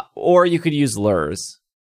 or you could use lures.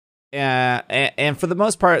 And for the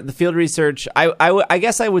most part, the field research, I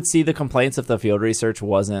guess I would see the complaints if the field research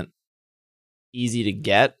wasn't easy to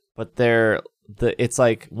get, but it's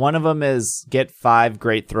like one of them is get 5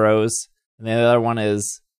 great throws, and the other one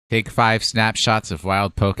is take 5 snapshots of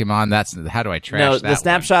wild Pokemon. That's how do I trash that? No, the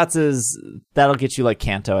snapshots that'll get you like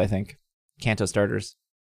Kanto, I think. Kanto starters.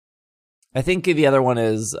 I think the other one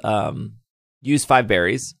is use 5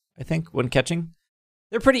 berries, I think, when catching.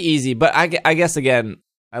 They're pretty easy, but I guess again,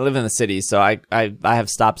 I live in the city, so I have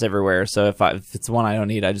stops everywhere. So if it's one I don't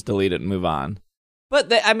need, I just delete it and move on. But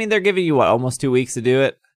they're giving you almost 2 weeks to do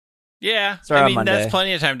it. Yeah, Start on Monday. That's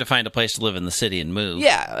plenty of time to find a place to live in the city and move.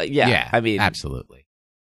 Yeah. I mean, absolutely.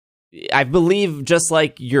 I believe just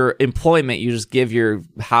like your employment, you just give your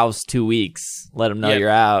house 2 weeks, let them know you're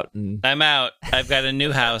out. And I'm out. I've got a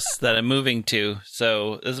new house that I'm moving to,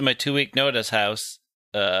 so this is my 2-week notice house.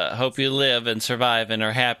 Hope you live and survive and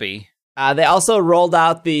are happy. They also rolled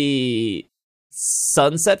out the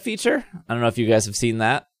sunset feature. I don't know if you guys have seen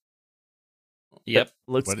that. Yep. It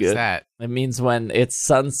looks what good. Is that? It means when it's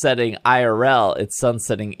sunsetting IRL, it's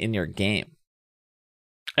sunsetting in your game.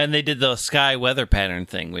 And they did the sky weather pattern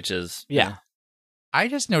thing, which is... Yeah. I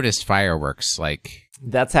just noticed fireworks, like...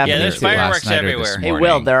 That's happening. Yeah, there's too. fireworks everywhere. Hey,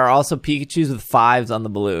 Will, there are also Pikachus with 5s on the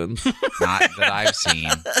balloons. Not that I've seen.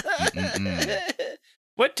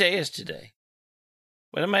 What day is today?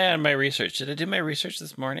 When am I on my research? Did I do my research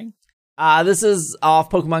this morning? This is off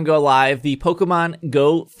Pokemon Go Live. The Pokemon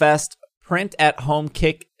Go Fest print at home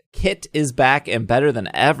kit is back and better than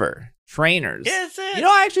ever. Trainers. Is it? You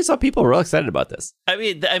know, I actually saw people real excited about this. I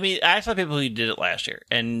mean, I saw people who did it last year,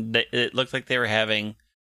 and it looked like they were having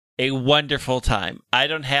a wonderful time. I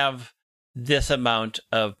don't have this amount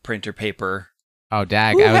of printer paper. Oh,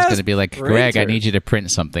 dag! I was going to be like, Greg, I need you to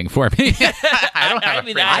print something for me. I don't have a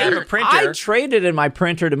printer. I have a printer. I traded in my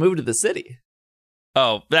printer to move to the city.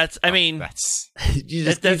 Oh, that's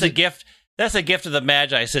a gift. That's a gift of the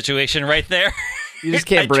Magi situation right there. You just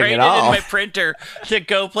can't bring it all. I traded in my printer to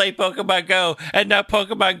go play Pokemon Go, and now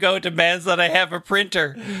Pokemon Go demands that I have a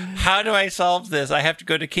printer. How do I solve this? I have to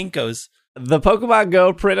go to Kinko's. The Pokemon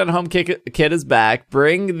Go print at home kit is back.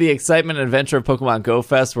 Bring the excitement and adventure of Pokemon Go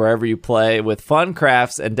Fest wherever you play with fun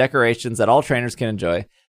crafts and decorations that all trainers can enjoy.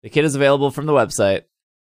 The kit is available from the website.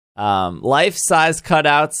 Life-size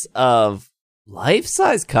cutouts of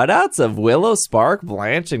Willow, Spark,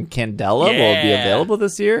 Blanche, and Candela will be available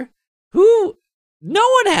this year. No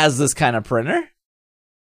one has this kind of printer.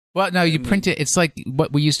 Well, no, you print it. It's like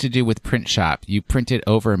what we used to do with Print Shop. You print it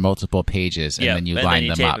over multiple pages, and then you line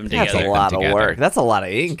them up. That's a lot of work. That's a lot of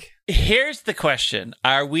ink. Here's the question.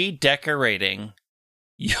 Are we decorating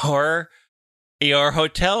your your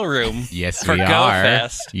hotel room. Yes, for we are.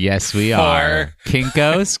 GoFest. Yes, we are.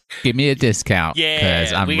 Kinko's, give me a discount. Yeah,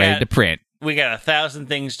 because I'm ready to print. We got 1,000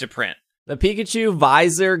 things to print. The Pikachu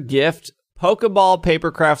Visor gift Pokeball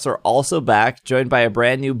paper crafts are also back, joined by a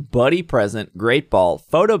brand new Buddy present, Great Ball,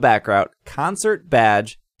 photo background, concert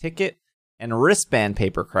badge, ticket, and wristband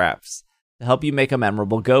paper crafts to help you make a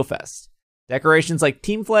memorable GoFest. Decorations like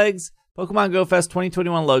team flags, Pokemon GoFest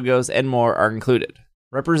 2021 logos, and more are included.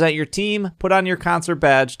 Represent your team, put on your concert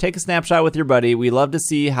badge, take a snapshot with your buddy. We love to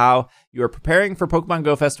see how you are preparing for Pokemon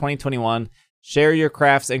GoFest 2021. Share your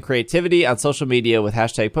crafts and creativity on social media with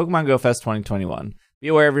hashtag Pokemon GoFest 2021. Be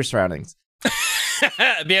aware of your surroundings.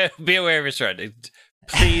 Be aware of your surroundings.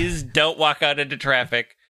 Please don't walk out into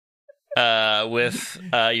traffic with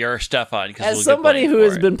your stuff on. As somebody who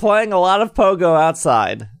has been playing a lot of Pogo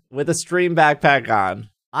outside with a stream backpack on,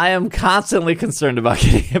 I am constantly concerned about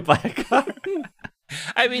getting hit by a car.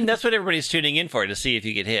 I mean, that's what everybody's tuning in for, to see if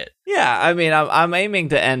you get hit. Yeah, I mean, I'm aiming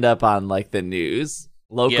to end up on like the news,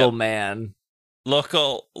 local man,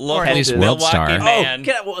 local World Milwaukee Star. man.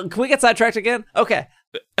 Oh, can we get sidetracked again? Okay.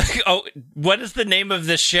 Oh, what is the name of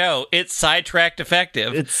this show? It's Sidetracked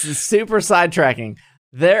Effective. It's super sidetracking.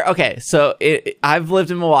 Okay, so I've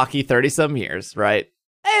lived in Milwaukee 30-some years, right?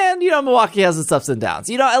 And, Milwaukee has its ups and downs.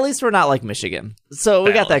 At least we're not like Michigan. So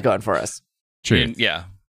we got that going for us. True. Yeah.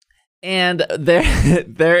 And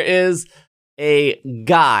there is a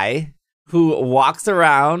guy who walks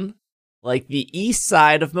around like the east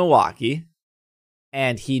side of Milwaukee,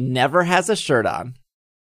 and he never has a shirt on.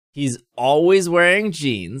 He's always wearing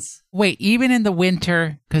jeans. Wait, even in the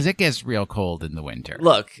winter? Because it gets real cold in the winter.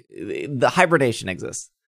 Look, the hibernation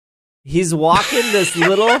exists. He's walking this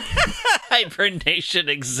little... Hibernation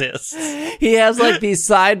exists. He has like these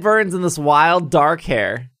sideburns and this wild dark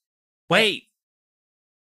hair. Wait.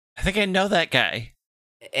 I think I know that guy.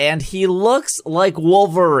 And he looks like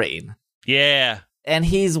Wolverine. Yeah. And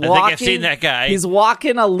he's walking... I think I've seen that guy. He's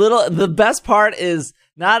walking a little... The best part is,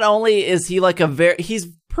 not only is he like he's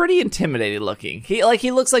pretty intimidating looking.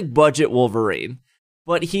 He looks like budget Wolverine.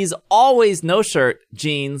 But he's always no shirt,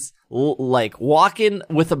 jeans, like walking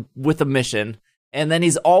with a mission. And then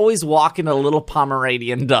he's always walking a little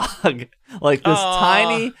Pomeranian dog. Like this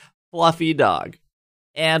tiny, fluffy dog.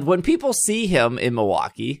 And when people see him in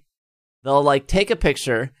Milwaukee, they'll like take a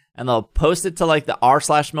picture and they'll post it to like the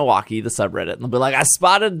r/Milwaukee, the subreddit. And they'll be like, I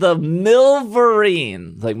spotted the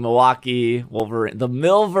Milverine. Like Milwaukee Wolverine, the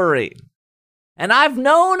Milverine. And I've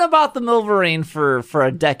known about the Milverine for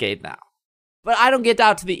a decade now. But I don't get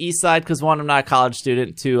out to the east side because, one, I'm not a college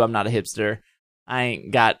student. Two, I'm not a hipster. I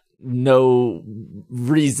ain't got no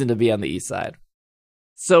reason to be on the east side.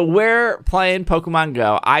 So we're playing Pokemon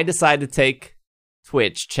Go. I decided to take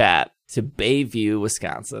Twitch chat to Bayview,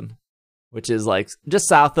 Wisconsin, which is like just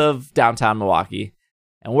south of downtown Milwaukee.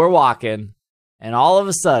 And we're walking, and all of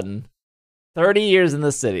a sudden, 30 years in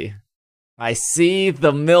the city, I see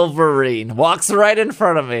the Milverine walks right in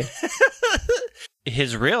front of me.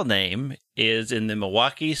 His real name is in the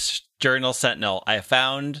Milwaukee Journal Sentinel. I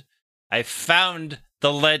found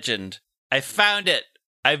the legend. I found it.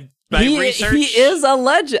 He is a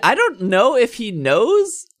legend. I don't know if he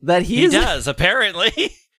knows that he does,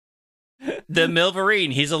 apparently. The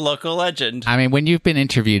Milverine, he's a local legend. I mean, when you've been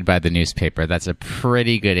interviewed by the newspaper, that's a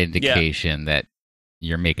pretty good indication that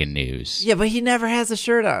you're making news. Yeah, but he never has a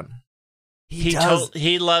shirt on.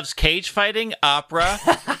 He loves cage fighting, opera,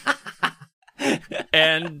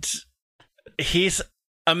 and he's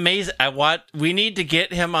amazing. We need to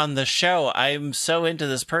get him on the show. I'm so into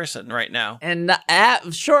this person right now. And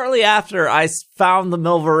shortly after I found the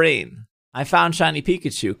Milverine, I found Shiny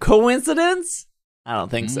Pikachu. Coincidence? I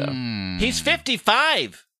don't think so. He's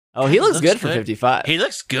 55. Oh, he looks good for 55. He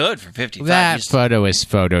looks good for 55. That photo is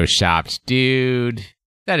photoshopped, dude.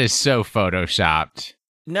 That is so photoshopped.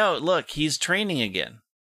 No, look, he's training again.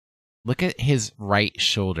 Look at his right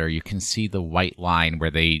shoulder. You can see the white line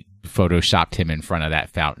where they photoshopped him in front of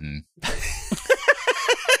that fountain.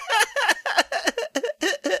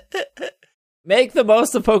 Make the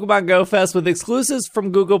most of Pokemon Go Fest with exclusives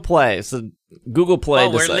from Google Play. So Google Play.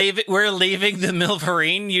 Oh, we're leaving the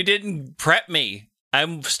Milverine. You didn't prep me.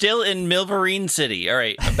 I'm still in Milverine City. All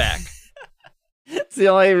right, I'm back. It's the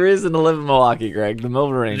only reason to live in Milwaukee, Greg. The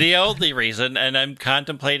Milverine. The only reason, and I'm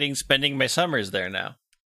contemplating spending my summers there now.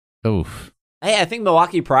 Oof. Hey, I think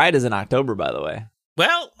Milwaukee Pride is in October, by the way.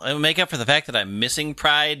 Well, I'll make up for the fact that I'm missing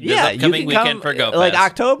Pride this upcoming weekend for GoFest. Like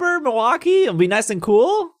October, Milwaukee, it'll be nice and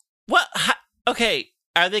cool. What? Okay,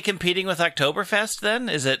 are they competing with Oktoberfest then?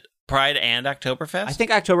 Is it Pride and Oktoberfest? I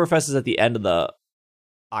think Oktoberfest is at the end of the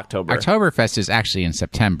October. Oktoberfest is actually in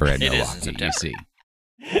September in Milwaukee, is in September.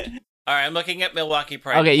 you see. All right, I'm looking at Milwaukee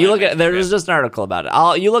Pride. Okay, you look at there's just an article about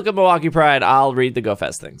it. You look at Milwaukee Pride. I'll read the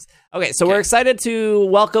GoFest things. Okay, so we're excited to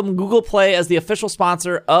welcome Google Play as the official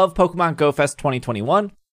sponsor of Pokemon GoFest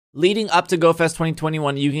 2021. Leading up to GoFest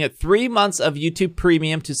 2021, you can get 3 months of YouTube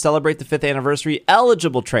Premium to celebrate the 5th anniversary.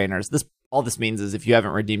 Eligible trainers. All this means is if you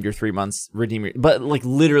haven't redeemed your 3 months, but like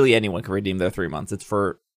literally anyone can redeem their 3 months. It's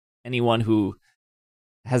for anyone who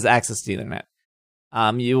has access to the internet.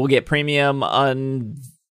 You will get premium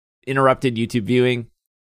uninterrupted YouTube viewing.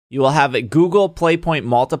 You will have a Google Play Point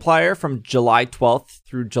multiplier from July 12th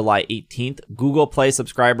through July 18th. Google Play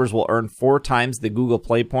subscribers will earn 4 times the Google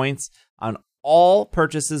Play points on all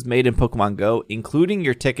purchases made in Pokemon Go, including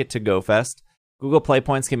your ticket to GoFest. Google Play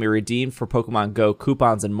points can be redeemed for Pokemon Go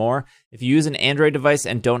coupons and more. If you use an Android device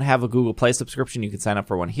and don't have a Google Play subscription, you can sign up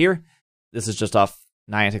for one here. This is just off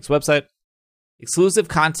Niantic's website. Exclusive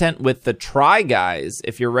content with the Try Guys.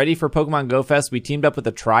 If you're ready for Pokemon Go Fest, we teamed up with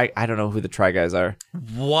I don't know who the Try Guys are.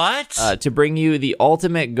 What? To bring you the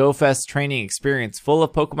ultimate Go Fest training experience full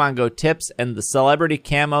of Pokemon Go tips and the celebrity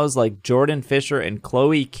camos like Jordan Fisher and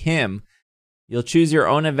Chloe Kim. You'll choose your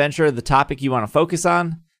own adventure, the topic you want to focus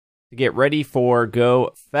on to get ready for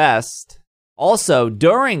Go Fest. Also,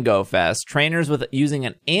 during Go Fest, trainers with using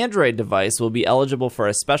an Android device will be eligible for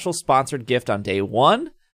a special sponsored gift on day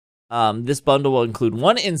 1. This bundle will include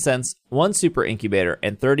 1 incense, 1 super incubator,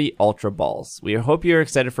 and 30 ultra balls. We hope you're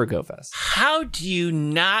excited for GoFest. How do you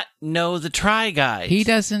not know the Try Guys? He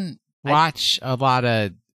doesn't watch a lot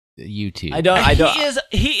of YouTube. I don't.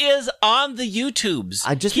 He is on the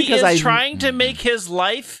YouTubes. He is trying to make his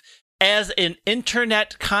life as an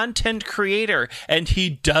internet content creator, and he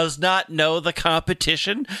does not know the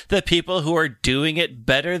competition, the people who are doing it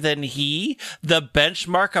better than he, the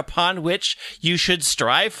benchmark upon which you should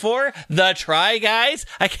strive for, the Try Guys.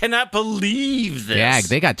 I cannot believe this. Yeah,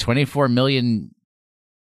 they got 24 million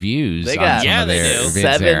views. They got, on some of their they do. vids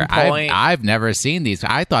 7 there. point. I've never seen these.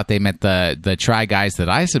 I thought they meant the Try Guys that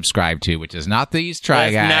I subscribe to, which is not these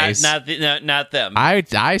Try Guys. Not them.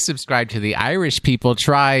 I subscribe to the Irish people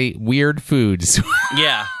try weird foods.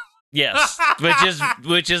 Yeah. Yes.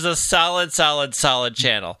 which is a solid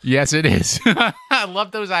channel. Yes, it is. I love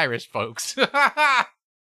those Irish folks.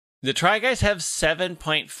 The Try Guys have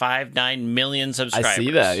 7.59 million subscribers. I see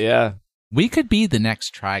that, yeah. We could be the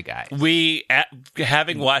next Try Guys.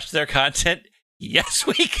 Having watched their content, yes,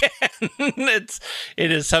 we can.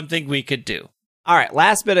 It is something we could do. All right,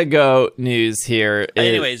 last bit of Go news here.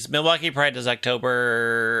 Anyways, Milwaukee Pride is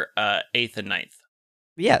October 8th and 9th.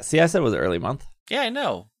 Yeah, see, I said it was an early month. Yeah, I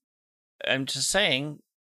know. I'm just saying,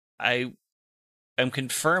 I'm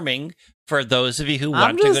confirming for those of you who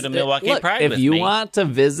want to go to Milwaukee Pride with me. If you want to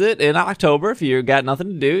visit in October, if you got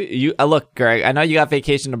nothing to do, look, Greg, I know you got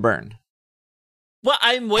vacation to burn. Well,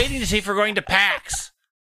 I'm waiting to see if we're going to PAX.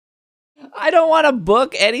 I don't want to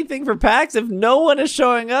book anything for PAX if no one is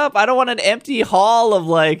showing up. I don't want an empty hall of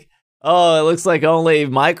like, oh, it looks like only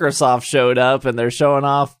Microsoft showed up and they're showing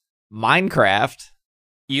off Minecraft.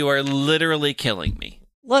 You are literally killing me.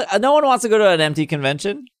 Look, no one wants to go to an empty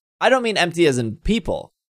convention. I don't mean empty as in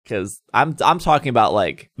people, because I'm talking about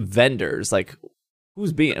like vendors. Like,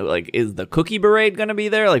 who's being like, is the Cookie Parade going to be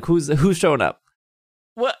there? Like, who's showing up?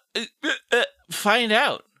 What? Find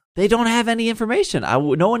out. They don't have any information.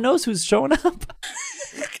 No one knows who's showing up.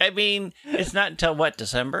 I mean, it's not until what,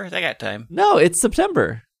 December? They got time. No, it's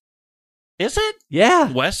September. Is it?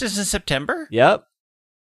 Yeah. West is in September? Yep.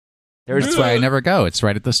 That's why I never go. It's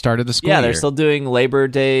right at the start of the school year. Yeah, they're still doing Labor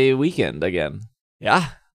Day weekend again. Yeah.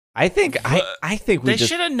 I think they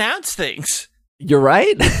should announce things. You're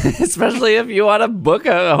right. Especially if you want to book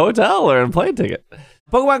a hotel or a plane ticket.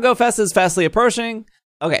 Pokemon Go Fest is fastly approaching.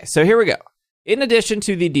 Okay, so here we go. In addition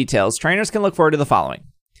to the details, trainers can look forward to the following.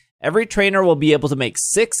 Every trainer will be able to make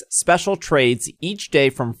 6 special trades each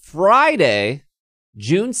day from Friday,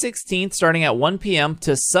 June 16th, starting at 1 p.m.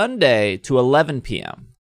 to Sunday to 11 p.m.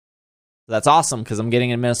 That's awesome because I'm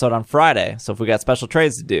getting in Minnesota on Friday. So if we got special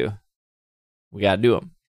trades to do, we got to do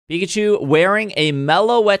them. Pikachu wearing a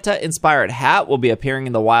Meloetta-inspired hat will be appearing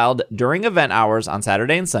in the wild during event hours on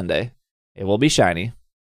Saturday and Sunday. It will be shiny.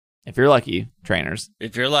 If you're lucky, trainers.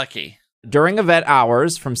 If you're lucky. During event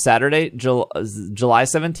hours from Saturday, July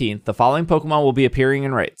 17th, the following Pokemon will be appearing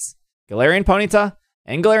in raids. Galarian Ponyta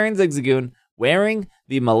and Galarian Zigzagoon wearing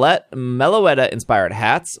the Meloetta-inspired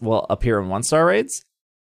hats will appear in 1-star raids,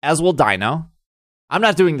 as will Dino. I'm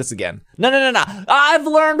not doing this again. No. I've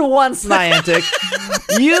learned once,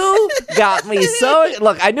 Niantic. You got me so...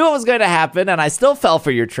 Look, I knew it was going to happen, and I still fell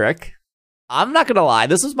for your trick. I'm not going to lie.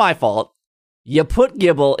 This was my fault. You put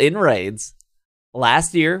Gible in raids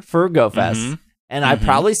last year for GoFest, and I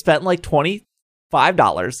probably spent like $20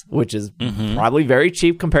 $5, which is probably very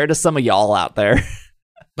cheap compared to some of y'all out there.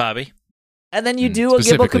 Bobby. And then you do a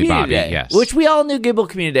Gibble Community Day, yes. which we all knew Gibble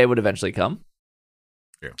Community Day would eventually come.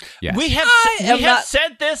 True. Yes. We have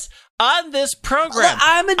said this on this program.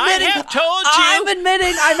 I'm admitting. I have told you. I'm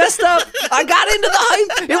admitting I messed up. I got into the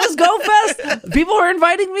hype. It was GoFest. People were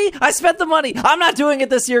inviting me. I spent the money. I'm not doing it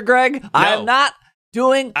this year, Greg. No. I am not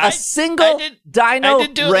doing a single dino I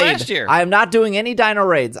did do it raid. last year. I am not doing any dino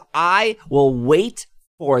raids. I will wait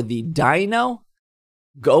for the Dino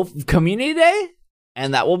Go Community Day,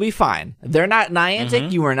 and that will be fine. They're not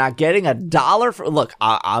Niantic. You are not getting $1 for. Look,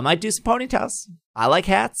 I might do some ponytails. I like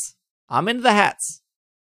hats. I'm into the hats.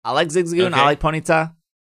 I like Zigzagoon. Okay. I like Ponyta.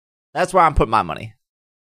 That's where I'm putting my money.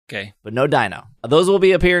 Okay. But no Dino. Those will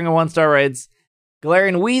be appearing in 1-star raids.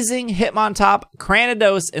 Galarian Weezing, Hitmontop,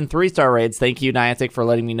 Cranidos in 3-star raids. Thank you, Niantic, for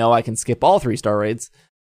letting me know I can skip all 3-star raids.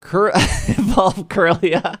 Evolve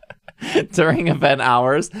Corellia during event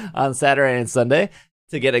hours on Saturday and Sunday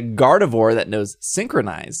to get a Gardevoir that knows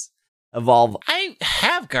Synchronize. Evolve. I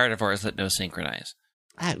have Gardevoirs that know Synchronize.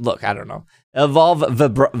 Look, I don't know. Evolve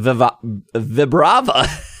Vibrava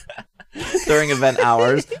during event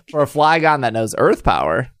hours for a Flygon that knows Earth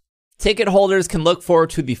Power. Ticket holders can look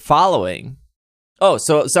forward to the following. Oh,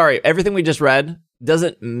 so sorry. Everything we just read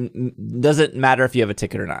doesn't matter if you have a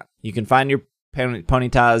ticket or not. You can find your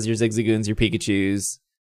Ponytas, your Zigzagoons, your Pikachus.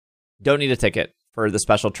 Don't need a ticket for the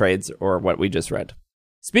special trades or what we just read.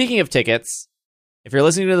 Speaking of tickets, if you're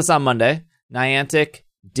listening to this on Monday, Niantic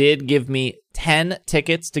did give me 10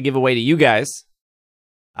 tickets to give away to you guys.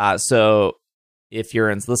 So if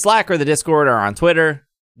you're in the Slack or the Discord or on Twitter,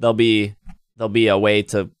 there'll be a way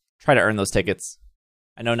to try to earn those tickets.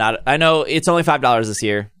 I know it's only $5 this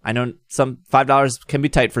year. I know some $5 can be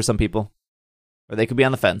tight for some people, or they could be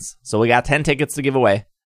on the fence. So we got 10 tickets to give away.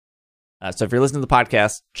 So if you're listening to the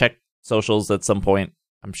podcast, check socials at some point.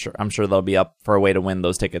 I'm sure they'll be up for a way to win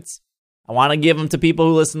those tickets. I want to give them to people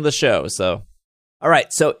who listen to the show. So, all right.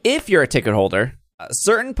 So if you're a ticket holder,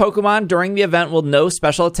 certain Pokemon during the event will know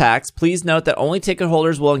special attacks. Please note that only ticket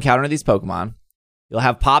holders will encounter these Pokemon. You'll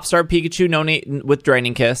have Popstar Pikachu with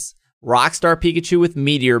Draining Kiss, Rockstar Pikachu with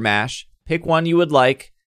Meteor Mash. Pick one you would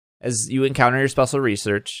like as you encounter your special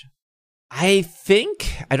research. I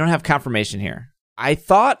think I don't have confirmation here. I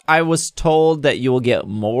thought I was told that you will get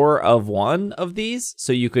more of one of these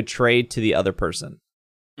so you could trade to the other person.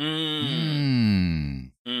 That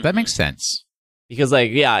makes sense. Because,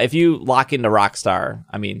 if you lock into Rockstar,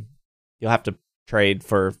 I mean, you'll have to trade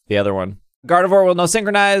for the other one. Gardevoir will know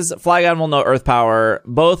Synchronize. Flygon will know Earth Power.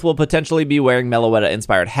 Both will potentially be wearing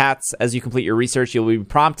Meloetta-inspired hats. As you complete your research, you'll be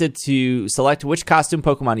prompted to select which costume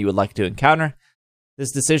Pokemon you would like to encounter.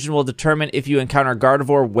 This decision will determine if you encounter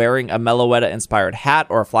Gardevoir wearing a Meloetta-inspired hat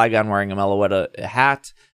or a Flygon wearing a Meloetta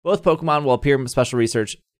hat. Both Pokemon will appear in special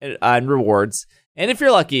research and rewards. And if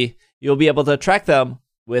you're lucky, you'll be able to attract them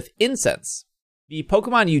with Incense. The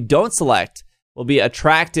Pokemon you don't select will be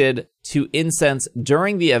attracted to Incense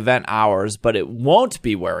during the event hours, but it won't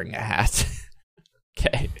be wearing a hat.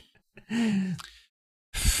 Okay.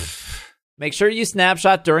 Make sure you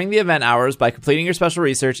snapshot during the event hours by completing your special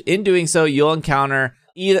research. In doing so, you'll encounter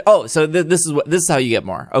either... Oh, so this is how you get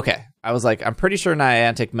more. Okay. I was like, I'm pretty sure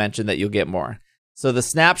Niantic mentioned that you'll get more. So the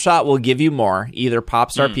snapshot will give you more, either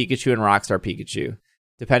Popstar Pikachu and Rockstar Pikachu,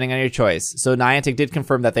 depending on your choice. So Niantic did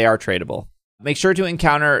confirm that they are tradable. Make sure to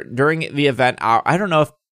encounter during the event hour... I don't know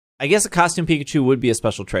if... I guess a costume Pikachu would be a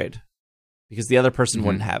special trade because the other person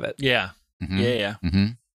wouldn't have it. Yeah. Yeah.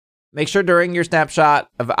 Make sure during your snapshot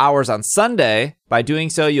of hours on Sunday, by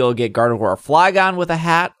doing so, you'll get Gardevoir or Flygon with a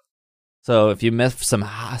hat. So if you miss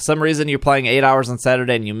some reason you're playing 8 hours on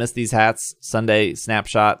Saturday and you miss these hats, Sunday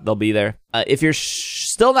snapshot, they'll be there. If you're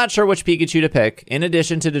still not sure which Pikachu to pick, in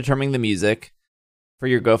addition to determining the music for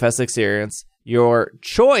your GoFest experience, your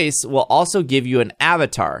choice will also give you an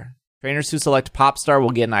avatar. Trainers who select Popstar will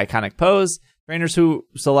get an iconic pose. Trainers who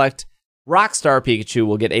select Rockstar Pikachu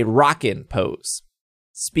will get a rockin' pose.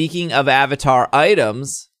 Speaking of avatar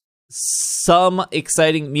items, some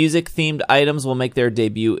exciting music-themed items will make their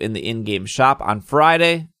debut in the in-game shop on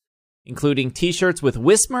Friday, including t-shirts with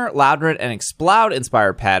Whismur, Loudred, and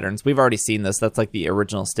Exploud-inspired patterns. We've already seen this. That's like the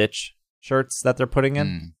original Stitch shirts that they're putting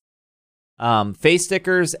in. Face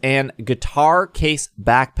stickers and guitar case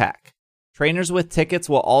backpack. Trainers with tickets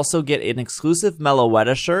will also get an exclusive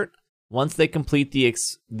Meloetta shirt once they complete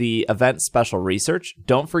the event special research.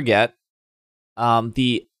 Don't forget,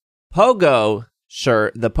 the Pogo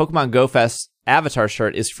shirt, the Pokemon Go Fest avatar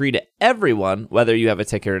shirt, is free to everyone, whether you have a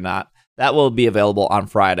ticket or not. That will be available on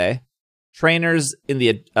Friday. Trainers in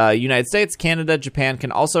the United States, Canada, Japan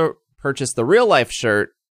can also purchase the real life shirt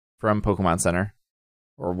from Pokemon Center.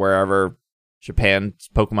 or wherever, Japan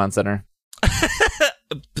Pokemon Center.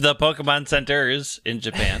 The Pokemon Centers in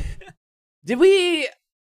Japan. Did we...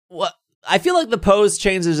 What? I feel like the pose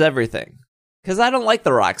changes everything. Because I don't like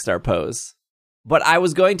the Rockstar pose. But I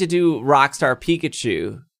was going to do Rockstar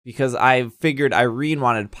Pikachu because I figured Irene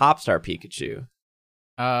wanted Popstar Pikachu.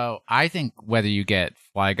 Oh, I think whether you get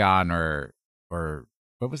Flygon or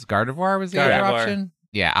what was Gardevoir was the other option?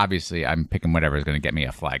 Yeah, obviously I'm picking whatever is going to get me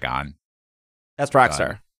a Flygon. That's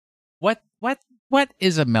Rockstar. What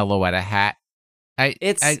is a Meloetta hat? I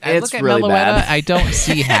look at really Meloetta, bad. I don't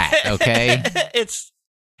see hat, okay?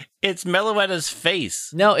 It's Meloetta's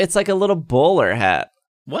face. No, it's like a little bowler hat.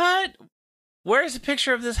 What? Where's a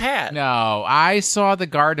picture of this hat? No, I saw the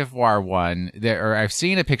Gardevoir one, or I've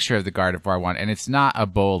seen a picture of the Gardevoir one, and it's not a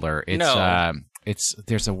bowler. It's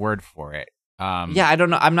there's a word for it. Yeah, I don't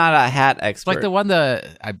know. I'm not a hat expert. It's like the one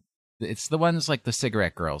it's the ones like the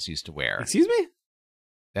cigarette girls used to wear. Excuse me?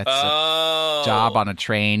 That's a job on a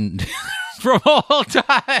train for a whole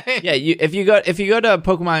time. Yeah, if you go to a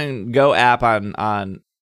Pokemon Go app on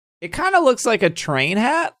it kind of looks like a train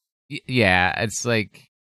hat. Yeah, it's like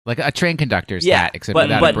a train conductor's hat, except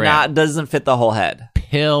without a brim. Doesn't fit the whole head.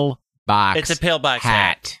 Pillbox. It's a pillbox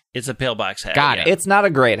hat. It's a pillbox hat. Got it. It's not a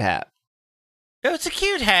great hat. Oh, it's a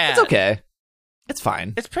cute hat. It's okay. It's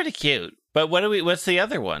fine. It's pretty cute. But what's the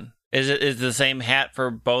other one? Is it the same hat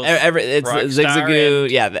for both? It's Rockstar Zigzagoon.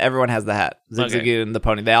 and... Yeah, everyone has the hat. Zigzagoon, and the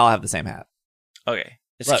pony. They all have the same hat. Okay,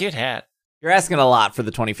 it's a cute hat. You're asking a lot for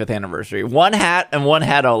the 25th anniversary. One hat and one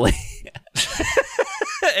hat only.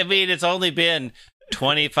 I mean, it's only been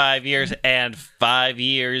 25 years and 5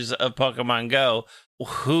 years of Pokemon Go.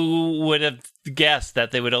 Who would have guessed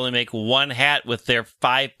that they would only make one hat with their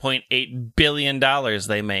 $5.8 billion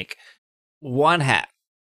they make? One hat.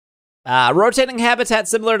 Rotating habitats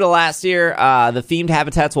similar to last year. The themed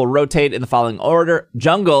habitats will rotate in the following order: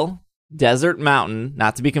 jungle, desert, mountain.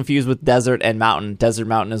 Not to be confused with desert and mountain. Desert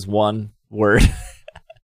mountain is one word.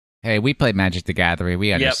 Hey, we played Magic the Gathering.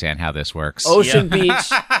 We understand how this works. Ocean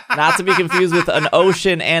beach. Not to be confused with an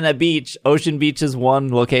ocean and a beach. Ocean beach is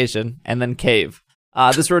one location, and then cave.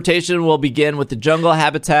 This rotation will begin with the jungle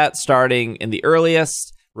habitat starting in the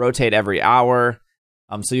earliest. Rotate every hour.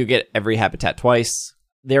 So you get every habitat twice.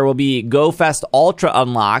 There will be Go Fest Ultra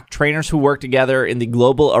Unlock. Trainers who work together in the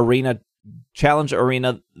Global Arena Challenge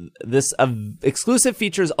Arena. This exclusive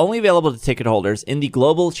feature is only available to ticket holders. In the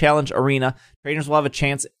Global Challenge Arena, trainers will have a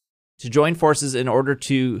chance to join forces in order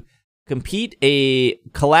to compete a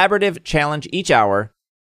collaborative challenge each hour.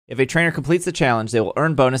 If a trainer completes the challenge, they will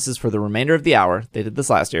earn bonuses for the remainder of the hour. They did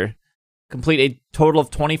this last year. Complete a total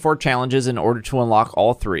of 24 challenges in order to unlock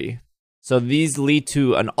all three. So these lead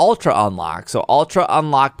to an Ultra Unlock. So Ultra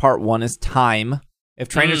Unlock Part 1 is time. If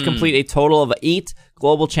trainers complete a total of 8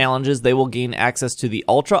 global challenges, they will gain access to the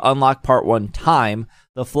Ultra Unlock Part 1 time.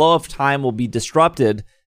 The flow of time will be disrupted.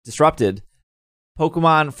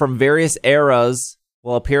 Pokemon from various eras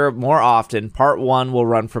will appear more often. Part 1 will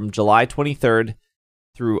run from July 23rd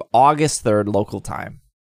through August 3rd local time.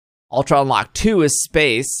 Ultra Unlock 2 is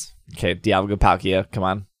space. Okay, Dialga Palkia, come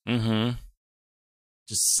on. Mm-hmm.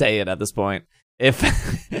 Just say it at this point. If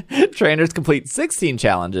trainers complete 16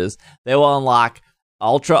 challenges, they will unlock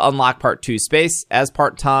Ultra Unlock Part 2 space. As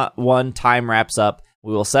Part 1 time wraps up,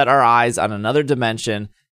 we will set our eyes on another dimension,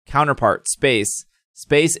 counterpart space.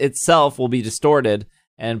 Space itself will be distorted,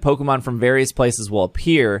 and Pokemon from various places will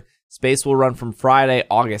appear. Space will run from Friday,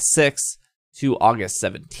 August 6th to August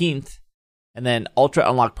 17th. And then Ultra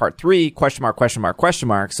Unlock Part 3, question mark.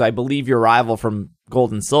 So I believe your rival from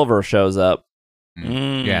Gold and Silver shows up.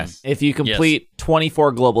 Yes. If you complete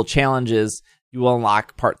 24 global challenges, you will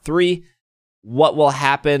unlock Part 3. What will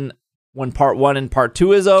happen when Part 1 and Part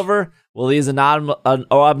 2 is over? Will these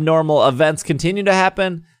abnormal events continue to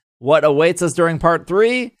happen? What awaits us during Part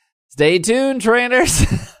 3? Stay tuned, trainers.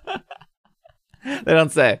 They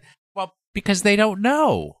don't say. Well, because they don't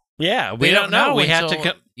know. Yeah, we don't know. We have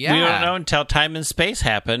to. We don't know until time and space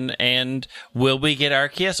happen. And will we get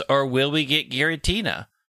Arceus or will we get Giratina?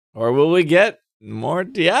 Or will we get more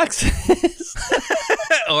Deoxys?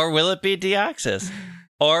 Or will it be Deoxys?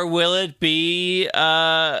 Or will it be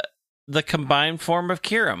the combined form of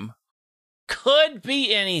Kyurem? Could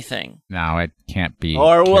be anything. No, it can't be.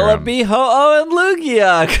 Or will it be Ho-Oh and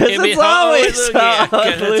Lugia? Because it's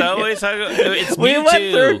always Ho-Oh. We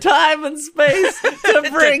went through time and space to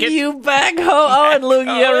bring you back Ho-Oh and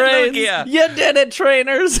Lugia Reigns. You did it,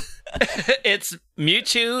 trainers. It's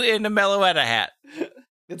Mewtwo in a Meloetta hat.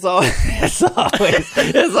 It's always Ho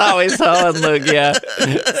and Lugia.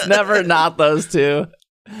 It's never not those two.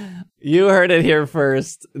 You heard it here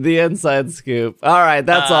first. The inside scoop. All right,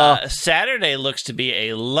 that's all. Saturday looks to be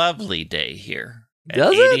a lovely day here.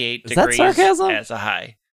 Does at 88 it? Is that degrees sarcasm? as a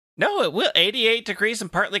high. No, it will. 88 degrees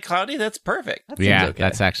and partly cloudy. That's perfect. That seems okay.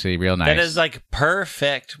 That's actually real nice. That is like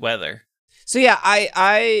perfect weather. So yeah,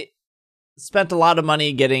 I spent a lot of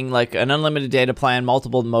money getting like an unlimited data plan,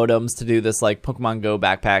 multiple modems to do this like Pokemon Go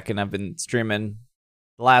backpack, and I've been streaming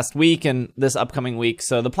the last week and this upcoming week.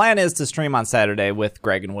 So the plan is to stream on Saturday with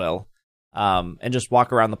Greg and Will, and just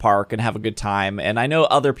walk around the park and have a good time. And I know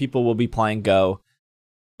other people will be playing Go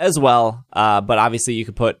as well, but obviously you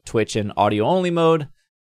could put Twitch in audio only mode,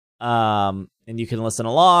 and you can listen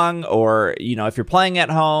along. Or if you're playing at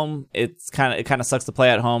home, it kind of sucks to play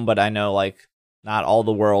at home. But I know like not all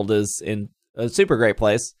the world is in a super great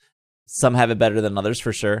place. Some have it better than others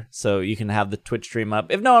for sure. So you can have the Twitch stream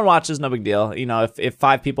up. If no one watches, no big deal. If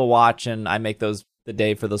 5 people watch and I make those the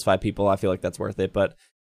day for those 5 people, I feel like that's worth it. But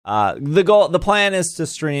the plan is to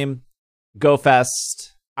stream Go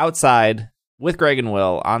Fest outside with Greg and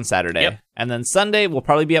Will on Saturday. Yep. And then Sunday we'll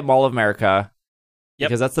probably be at Mall of America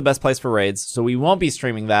because that's the best place for raids. So we won't be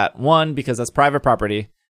streaming that. One, because that's private property.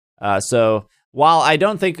 So while I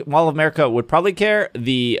don't think Mall of America would probably care,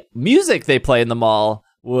 the music they play in the mall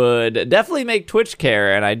would definitely make Twitch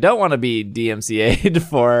care, and I don't want to be DMCA'd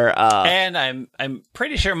for... And I'm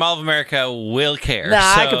pretty sure Mall of America will care. Nah,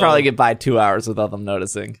 I could probably get by 2 hours without them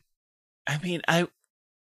noticing. I mean, I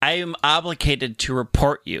am obligated to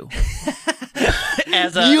report you.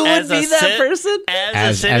 You would be that person?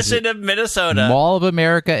 As a citizen of Minnesota. Mall of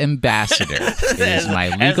America ambassador. It is my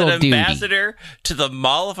legal as an duty. ambassador to the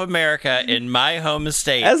Mall of America in my home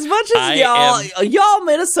state. As much as y'all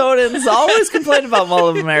Minnesotans always complain about Mall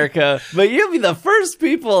of America, but you'll be the first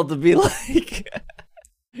people to be like...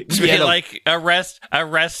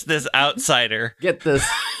 arrest this outsider. Get this.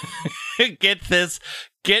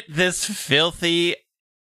 Get this filthy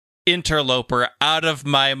interloper out of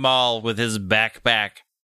my mall with his backpack.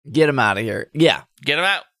 Get him out of here. Yeah. Get him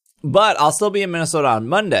out. But I'll still be in Minnesota on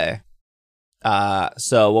Monday.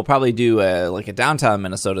 So we'll probably do a downtown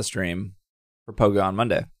Minnesota stream for Pogo on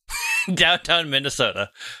Monday. Downtown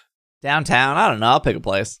Minnesota. Downtown? I don't know. I'll pick a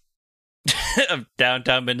place.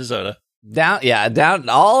 Downtown Minnesota.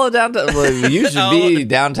 All of downtown. Well, you should be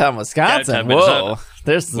downtown Wisconsin. Downtown Whoa.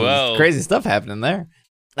 There's some crazy stuff happening there.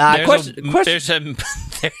 There's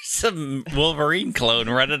some Wolverine clone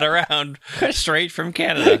running around straight from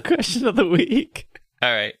Canada. Question of the week.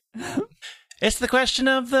 All right. It's the question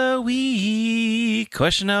of the week.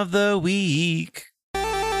 Question of the week.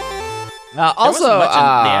 Also, the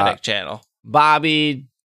Attic channel. Bobby,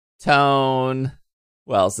 Tone,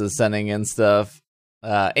 who else is sending in stuff?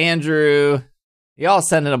 Andrew. Y'all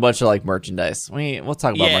sending a bunch of merchandise. We'll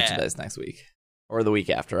talk about merchandise next week. Or the week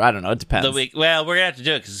after. I don't know. It depends. Well, we're going to have to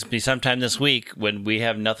do it because it'll be sometime this week when we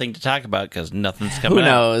have nothing to talk about because nothing's coming out.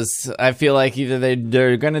 Who knows? I feel like either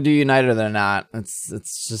they're going to do Unite or they're not.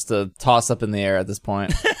 It's just a toss-up in the air at this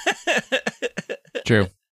point. True.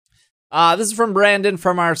 This is from Brandon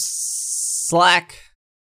from our Slack.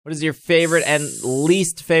 What is your favorite and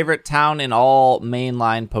least favorite town in all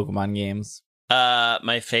mainline Pokemon games?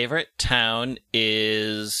 My favorite town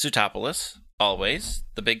is Sutopolis, always.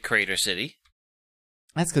 The big crater city.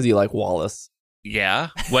 That's because you like Wallace. Yeah.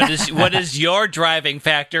 What is your driving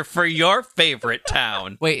factor for your favorite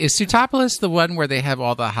town? Wait, is Sutopolis the one where they have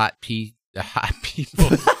all the hot people?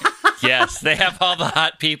 Yes, they have all the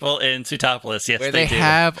hot people in Sutopolis. Yes, where they do.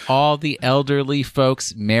 Have all the elderly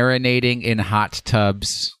folks marinating in hot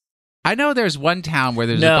tubs. I know there's one town where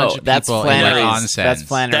there's a bunch of people in onsen. That's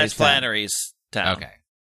Flannery's. That's Flannery's town. Okay.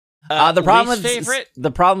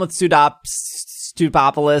 The problem with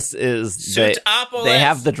Sutopolis is they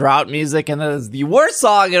have the drought music, and it is the worst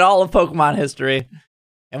song in all of Pokemon history.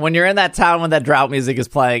 And when you're in that town when that drought music is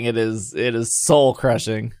playing, it is soul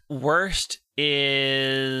crushing. Worst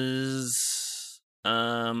is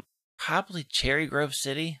probably Cherry Grove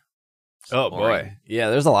City. Oh boy, yeah.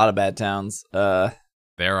 There's a lot of bad towns. There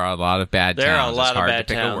are a lot of bad towns. There are a lot it's hard of bad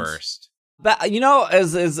to pick towns. a worst. But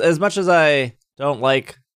as much as I don't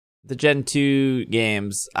like the Gen 2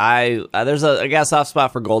 games, I got a soft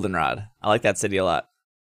spot for Goldenrod. I like that city a lot.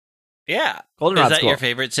 Yeah. Goldenrod's Is that cool. your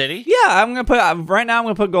favorite city? Yeah, I'm gonna put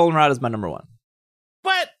Goldenrod as my number one.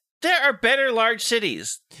 But there are better large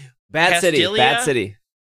cities. Bad city.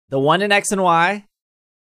 The one in X and Y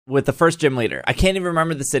with the first gym leader. I can't even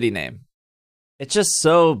remember the city name. It's just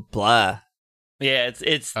so blah. Yeah, it's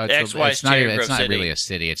XY It's Cherry Grove not City. really a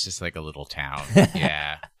city. It's just like a little town.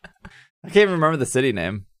 Yeah. I can't even remember the city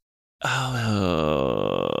name.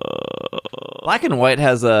 Oh. Black and White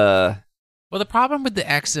has a Well, the problem with the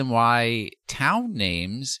X and Y town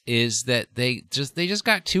names is that they just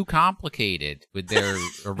got too complicated with their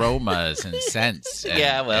aromas and scents. And,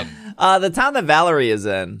 Yeah, well. and The town that Valerie is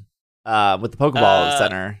in, with the Pokeball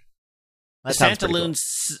Center. That sounds pretty cool.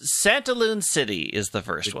 Santaloon City is the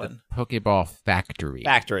first one. Pokeball Factory.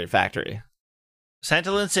 Factory.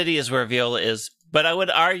 Santaloon City is where Viola is, but I would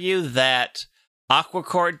argue that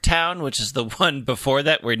Aquacord Town, which is the one before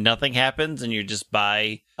that where nothing happens and you're just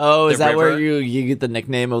by Oh, is the that where river. you get the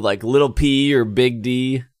nickname of like Little P or Big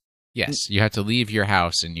D? Yes, you have to leave your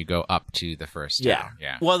house and you go up to the first Yeah. town.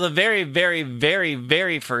 Yeah. Well, the very, very, very,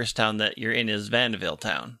 very first town that you're in is Vandeville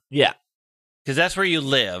Town. Yeah. Because that's where you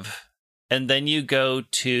live. And then you go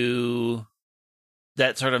to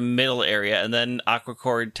that sort of middle area, and then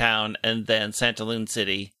Aquacord Town, and then Santaloon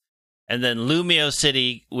City, and then Lumio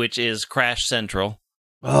City, which is Crash Central.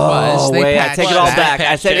 Oh, They wait, I patched take it all that. back.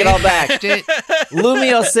 I take it all back. It-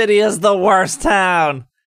 Lumio City is the worst town.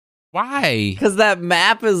 Why? Because that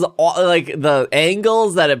map is all, like the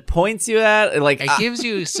angles that it points you at. Like, It gives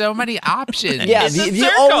you so many options. yeah, It's the a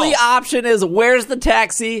circle. only option is where's the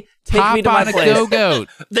taxi? Take Hop me to on my a place. go-goat.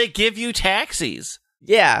 They give you taxis.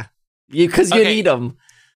 Yeah, because you Okay. need them.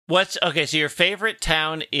 Okay, so your favorite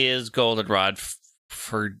town is Goldenrod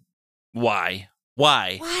for why?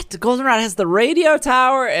 Why? What? Goldenrod has the radio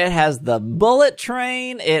tower. It has the bullet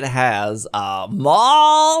train. It has a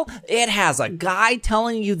mall. It has a guy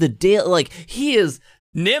telling you the deal. Like he is.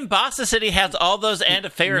 Nimbasa City has all those and a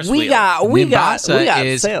Ferris We wheel. got Nimbasa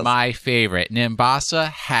is sales. my favorite. Nimbasa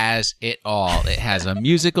has it all. It has a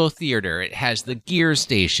musical theater. It has the gear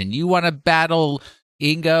station. You want to battle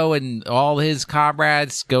Ingo and all his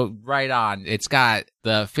comrades? Go right on. It's got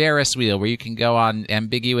the Ferris wheel where you can go on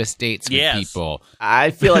ambiguous dates with Yes. people. I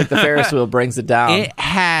feel like the Ferris wheel brings it down. It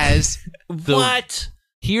has the. What?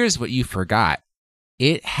 Here's what you forgot.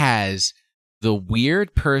 It has the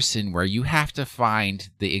weird person where you have to find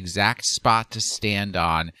the exact spot to stand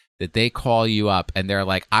on that they call you up and they're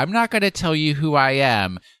like, I'm not going to tell you who I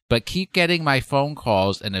am, but keep getting my phone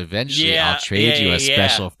calls and eventually Yeah, I'll trade you yeah, a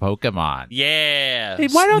special Pokemon. Yeah. Hey,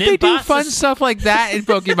 why don't they do fun Nimbasa's- stuff like that in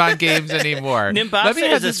Pokemon games anymore? Let me Nimbasa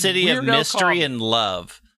have is a this city of weirdo mystery call. and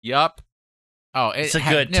love. Yup. Oh, It's a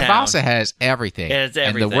good town. Nimbasa has everything. It has And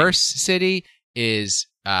everything. the worst city is,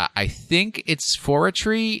 I think it's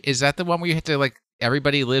Forestry. Is that the one where you have to like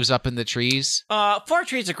everybody lives up in the trees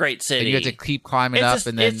Fortree's a great city. and you have to keep climbing up?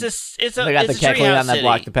 And then it's a they got the it's a treehouse Kecleon that city.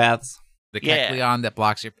 block the paths. the yeah. Kecleon that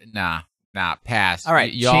blocks your pass. All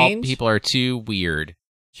right, y'all change. people are too weird.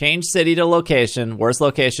 Change city to location. Worst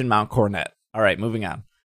location, Mount Cornet. All right, moving on.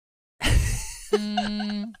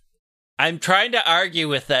 I'm trying to argue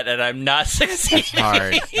with that, and I'm not succeeding.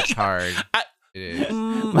 It's hard. It is.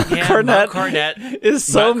 Mount Yeah, Cornet Mount Cornet is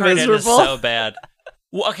so Mount Cornet miserable. is so bad.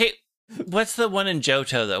 Well, okay, what's the one in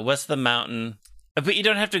Johto though? What's the mountain? But you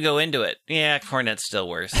don't have to go into it. Yeah, Cornet's still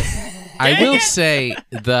worse. I will say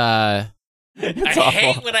the It's I awful.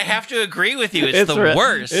 hate when I have to agree with you. It's the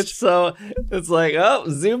worst. It's like, oh,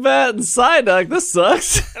 Zubat and Psyduck. This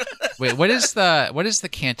sucks. wait. What is the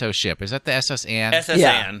Kanto ship? Is that the SS Anne? SSN.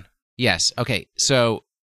 Yeah. Yes. Okay. So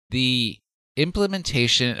the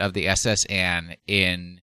implementation of the SS Anne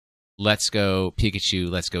in Let's Go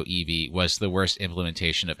Pikachu, Let's Go Eevee was the worst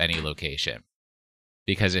implementation of any location.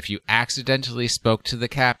 Because if you accidentally spoke to the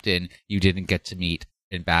captain, you didn't get to meet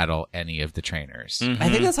and battle any of the trainers. Mhm. I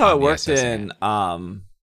think that's how On it the worked SSN. in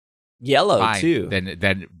Yellow Fine. too.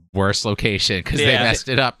 Then worst location because they Yeah. messed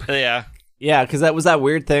it up. Yeah. Yeah, because that was that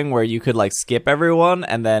weird thing where you could like skip everyone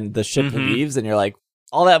and then the ship Mhm. leaves and you're like,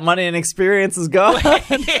 all that money and experience is gone.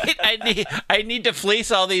 I need to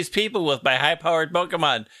fleece all these people with my high-powered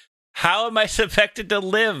Pokemon. How am I expected to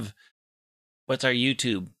live? What's our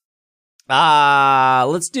YouTube?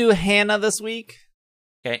 Let's do Hannah this week.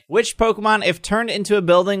 Okay. Which Pokemon, if turned into a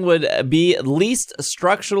building, would be least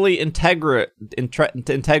structurally integral?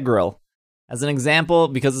 As an example,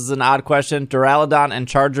 because it's an odd question, Duraludon and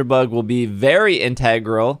Chargerbug will be very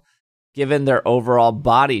integral given their overall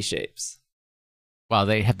body shapes. Well,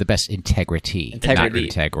 they have the best integrity, Integrity. not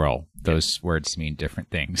integral. Those words mean different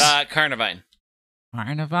things. Carnivine.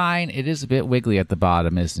 Carnivine, it is a bit wiggly at the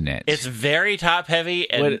bottom, isn't it? It's very top-heavy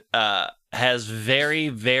and What- has very,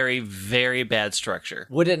 very, very bad structure.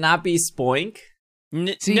 Would it not be Spoink?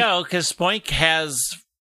 See- No, because Spoink has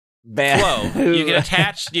Bad. flow. You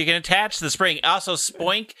can attach the spring. Also,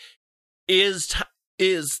 Spoink is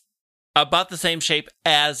about the same shape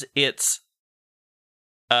as its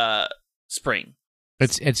spring.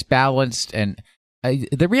 It's balanced, and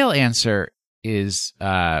the real answer is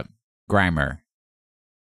Grimer.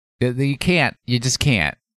 You just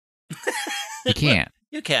can't. You can't.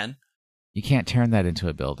 You can. You can't turn that into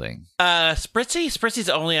a building. Spritzy's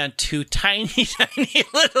only on 2 tiny, tiny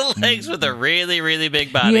little legs with a really, really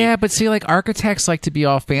big body. Yeah, but see, like, architects like to be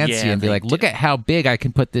all fancy Yeah, and be they like, do. look at how big I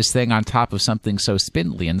can put this thing on top of something so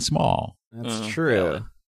spindly and small. That's true.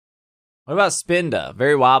 What about Spinda?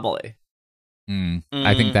 Very wobbly.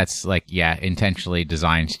 I think that's, like, intentionally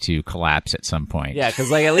designed to collapse at some point. Yeah, because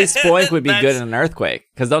like at least Spoink would be good That's- in an earthquake.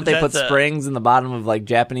 Because don't they put that's a- springs in the bottom of like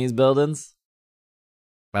Japanese buildings?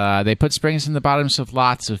 They put springs in the bottoms of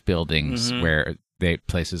lots of buildings Mhm. where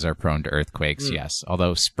places are prone to earthquakes, yes.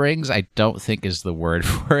 Although springs, I don't think is the word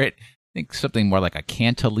for it. I think something more like a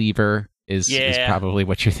cantilever is probably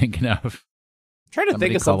what you're thinking of. I'm trying to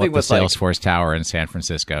Somebody think of call something up with the like Salesforce Tower in San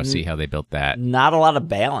Francisco, see how they built that. not a lot of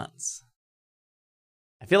balance.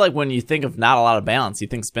 I feel like when you think of not a lot of balance, you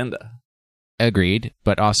think Spinda. Agreed,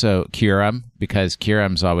 but also Curum, because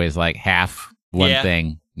Curum's always like half one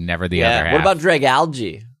thing, never the other half. What about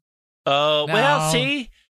Dragalge? Oh, well, No.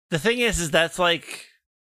 see, the thing is that's like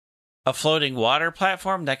a floating water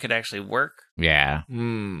platform that could actually work. Yeah.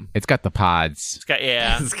 Hmm. It's got the pods. It's got,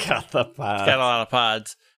 yeah, It's got the pod. it's got a lot of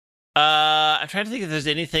pods. I'm trying to think if there's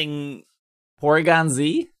anything. Porygon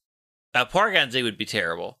Z? Porygon Z would be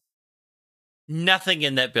terrible. Nothing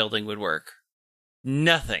in that building would work.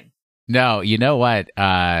 Nothing. No, you know what?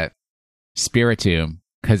 Spiritomb,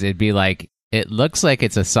 because it'd be like, it looks like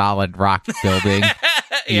it's a solid rock building.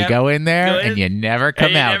 You Yep. go in there Go in, and you never come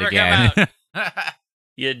and you out never again. come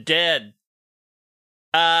You're dead.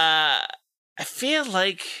 I feel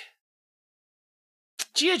like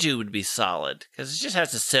Geodude would be solid because it just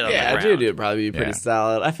has to sit on the Yeah, ground. Geodude would probably be pretty Yeah.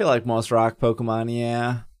 solid. I feel like most rock Pokemon,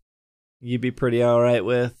 yeah. You'd be pretty alright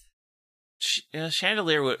with.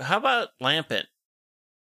 Chandelier would. How about Lampent?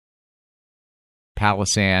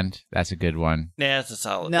 Palisand, that's a good one. Yeah, that's a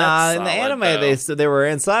solid. Nah, that's in the solid, anime, though. they said they were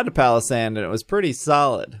inside of Palisand and it was pretty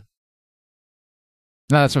solid.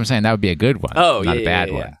 No, that's what I'm saying. That would be a good one. Oh, not yeah, a bad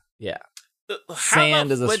yeah, one. Yeah. How Sand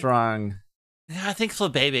about is a would- strong. I think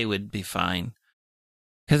Flabebe would be fine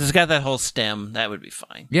because it's got that whole stem. That would be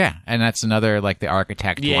fine. Yeah, and that's another, like, the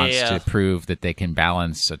architect wants Yeah. to prove that they can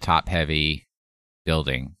balance a top-heavy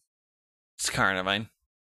building. It's Carnivine.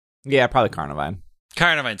 Yeah, probably Carnivine.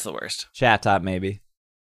 Carnivine's the worst. Chatot, maybe.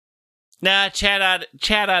 Nah,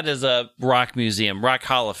 Chatot is a rock museum, rock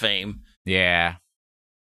hall of fame. Yeah.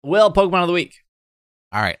 Will, Pokemon of the Week.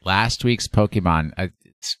 All right, last week's Pokemon.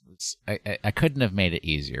 I couldn't have made it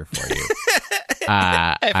easier for you.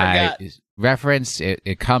 I forgot. Reference it.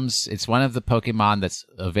 It's one of the Pokemon that's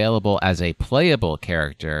available as a playable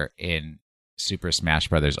character in Super Smash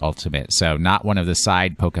Bros. Ultimate. So not one of the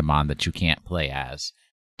side Pokemon that you can't play as.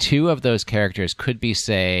 2 of those characters could be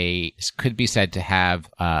said to have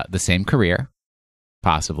the same career,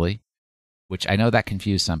 possibly. Which I know that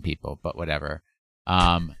confused some people, but whatever.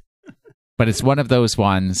 But it's one of those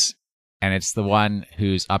ones. And it's the one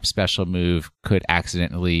whose up special move could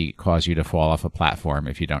accidentally cause you to fall off a platform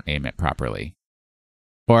if you don't aim it properly.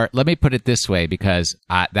 Or let me put it this way, because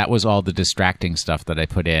that was all the distracting stuff that I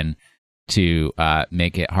put in to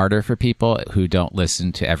make it harder for people who don't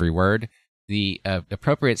listen to every word. The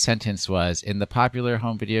appropriate sentence was, in the popular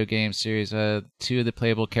home video game series, 2 of the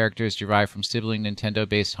playable characters derived from sibling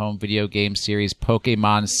Nintendo-based home video game series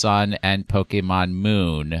Pokemon Sun and Pokemon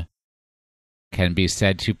Moon can be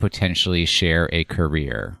said to potentially share a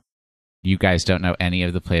career. You guys don't know any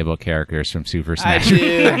of the playable characters from Super Smash. do.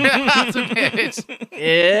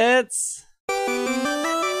 It's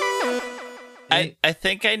I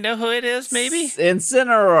think I know who it is, maybe?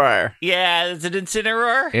 Incineroar. Yeah, is it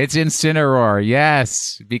Incineroar? It's Incineroar,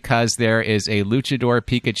 yes, because there is a Luchador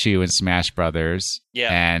Pikachu in Smash Brothers,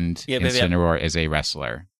 and Incineroar is a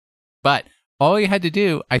wrestler. But all you had to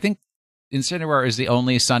do, I think Incineroar is the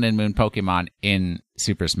only Sun and Moon Pokemon in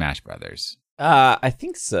Super Smash Brothers. I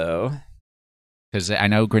think so. Because I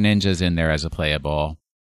know Greninja's in there as a playable.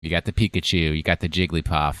 You got the Pikachu, you got the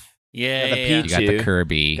Jigglypuff, Yeah, Got the yeah, you got the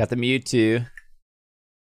Kirby. Got the Mewtwo.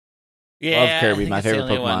 yeah. Love I Kirby, think my it's the favorite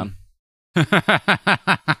only Pokemon. one.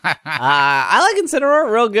 I like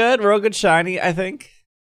Incineroar. Real good shiny, I think.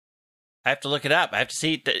 I have to look it up. I have to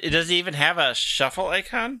see. Does it even have a shuffle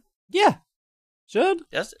icon? Yeah. Should.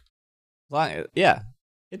 Does it? Yeah,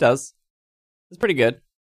 it does. It's pretty good.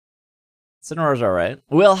 Incineroar's alright.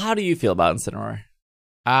 Will, how do you feel about Incineroar?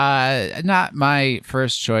 Not my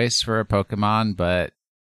first choice for a Pokemon, but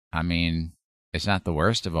I mean, it's not the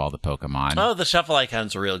worst of all the Pokemon. Oh, the shuffle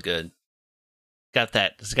icon's real good.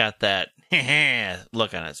 It's got that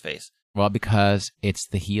look on its face. Well, because it's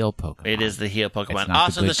the heel Pokemon. It is the heel Pokemon. Not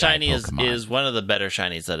Also, the the good guy shiny Pokemon. is one of the better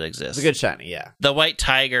shinies that exists. It's a good shiny, yeah. The white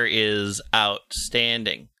tiger is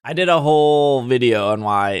outstanding. I did a whole video on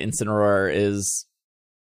why Incineroar is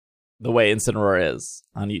the way Incineroar is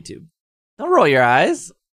on YouTube. Don't roll your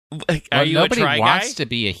eyes. Are you a nobody try wants guy? to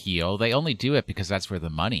be a heel. They only do it because that's where the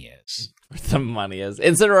money is. Where the money is.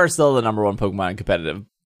 Incineroar is still the number one Pokemon in competitive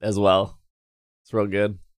as well. It's real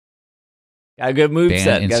good. Got a good moveset.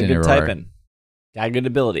 Ban Got a good Incineroar. typing. Got a good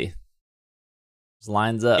ability. Just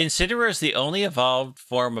lines up. Incineroar is the only evolved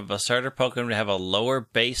form of a starter Pokemon to have a lower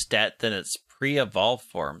base stat than its pre-evolved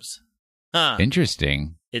forms. Huh.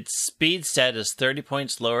 Interesting. Its speed stat is 30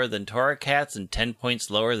 points lower than Torracat's and 10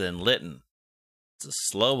 points lower than Litten. It's a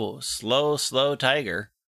slow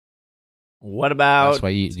tiger. What about... That's why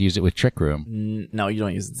you use it with Trick Room. No, you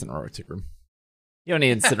don't use Incineroar with Tick Room. You don't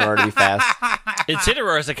need Incineroar to be fast.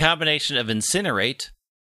 Incineroar is a combination of Incinerate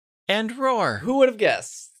and Roar. Who would have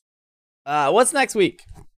guessed? What's next week?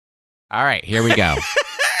 All right, here we go.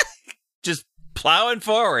 Just plowing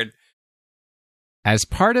forward. As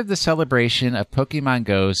part of the celebration of Pokemon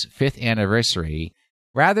Go's 5th anniversary,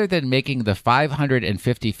 rather than making the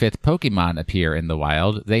 555th Pokemon appear in the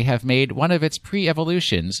wild, they have made one of its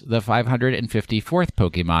pre-evolutions, the 554th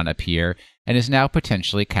Pokemon, appear and is now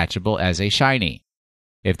potentially catchable as a shiny.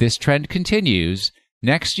 If this trend continues,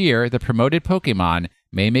 next year the promoted Pokemon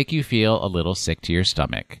may make you feel a little sick to your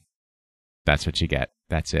stomach. That's what you get.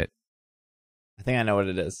 That's it. I think I know what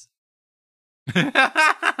it is.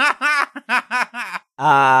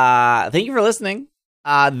 Thank you for listening.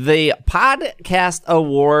 The podcast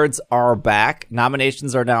awards are back.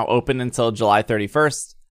 Nominations are now open until July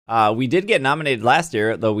 31st. We did get nominated last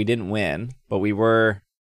year, though we didn't win, but we were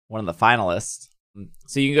one of the finalists.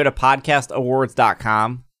 So you can go to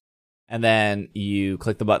podcastawards.com and then you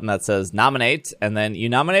click the button that says nominate, and then you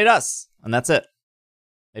nominate us, and that's it.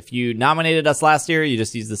 If you nominated us last year, you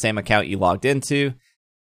just use the same account you logged into.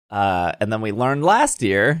 And then we learned last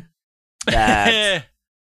year that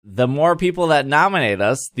the more people that nominate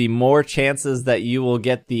us, the more chances that you will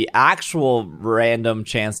get the actual random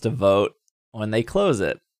chance to vote when they close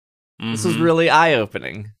it. Mm-hmm. This was really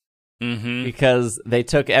eye-opening because they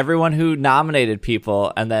took everyone who nominated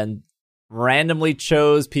people and then randomly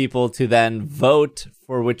chose people to then vote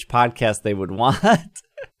for which podcast they would want.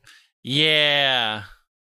 Yeah.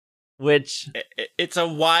 Which it's a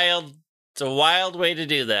wild way to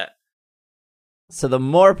do that. So the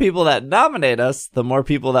more people that nominate us, the more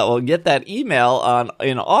people that will get that email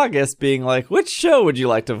in August being like, which show would you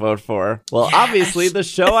like to vote for? Well, yes. Obviously the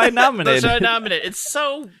show I nominated. The show I nominated. It's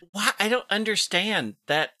so... I don't understand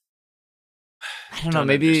that. I don't know,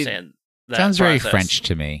 maybe... Sounds very French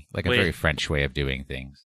to me. Like a very French way of doing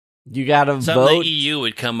things. You gotta vote. Something the EU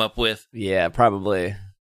would come up with. Yeah, probably.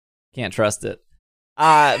 Can't trust it.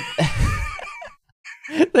 Thank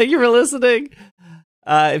you for listening.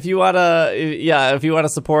 If you wanna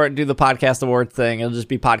support, do the podcast award thing. It'll just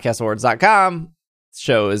be podcastawards.com.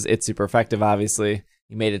 Show is It's Super Effective. Obviously,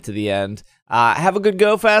 you made it to the end. Have a good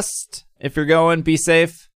Go Fest. If you're going, be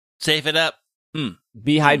safe. Safe it up. Stay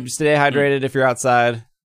hydrated if you're outside.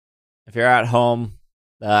 If you're at home,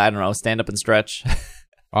 I don't know, stand up and stretch.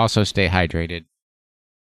 Also, stay hydrated.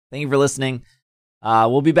 Thank you for listening.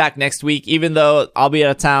 We'll be back next week, even though I'll be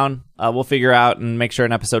out of town. We'll figure out and make sure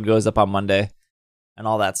an episode goes up on Monday and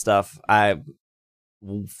all that stuff. I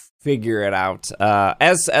will figure it out.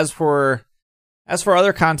 As for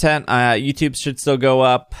other content, YouTube should still go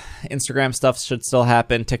up. Instagram stuff should still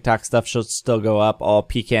happen. TikTok stuff should still go up. All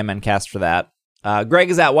PKMNcast for that. Greg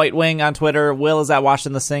is at White Wing on Twitter. Will is at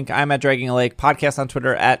Washing the Sink. I'm at Dragging a Lake. Podcast on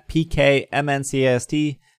Twitter at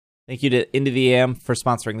PKMNCAST. Thank you to Into the Am for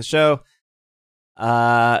sponsoring the show.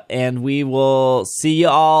 And we will see you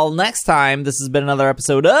all next time. This has been another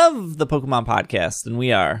episode of the Pokemon Podcast, and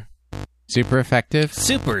we are super effective,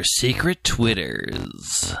 super secret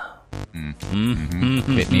Twitters.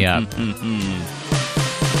 Hit me up.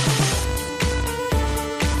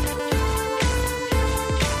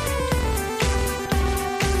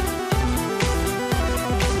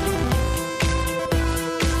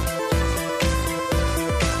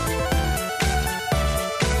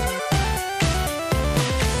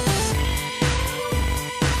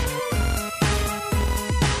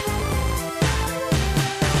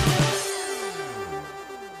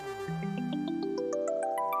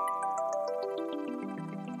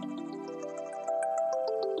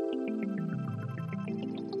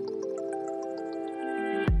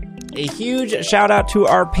 A huge shout out to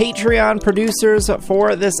our Patreon producers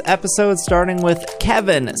for this episode, starting with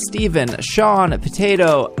Kevin, Steven, Sean,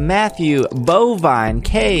 Potato, Matthew, Bovine,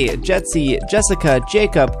 Kay, Jetsy, Jessica,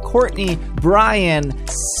 Jacob, Courtney, Brian,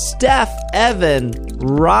 Steph, Evan,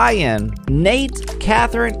 Ryan, Nate,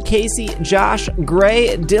 Catherine, Casey, Josh,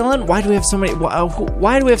 Gray, Dylan. Why do we have so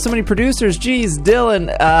many producers? Jeez, Dylan,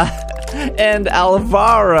 and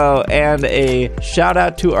Alvaro. And a shout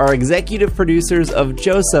out to our executive producers of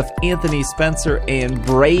Joseph, Anthony, Spencer, and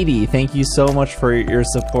Brady. Thank you so much for your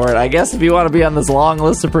support. I guess if you want to be on this long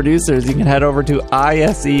list of producers, you can head over to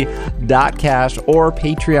ise.cash or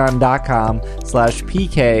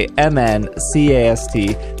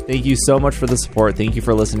patreon.com/PKMNCAST. Thank you so much for the support. Thank you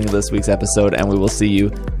for listening to this week's episode, and we will see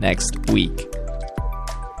you next week.